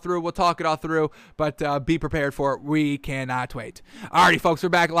watch it all through. We'll talk it all through. But be prepared for it. We cannot wait. Alrighty, folks. We're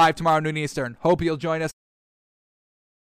back live tomorrow, noon Eastern. Hope you'll join us.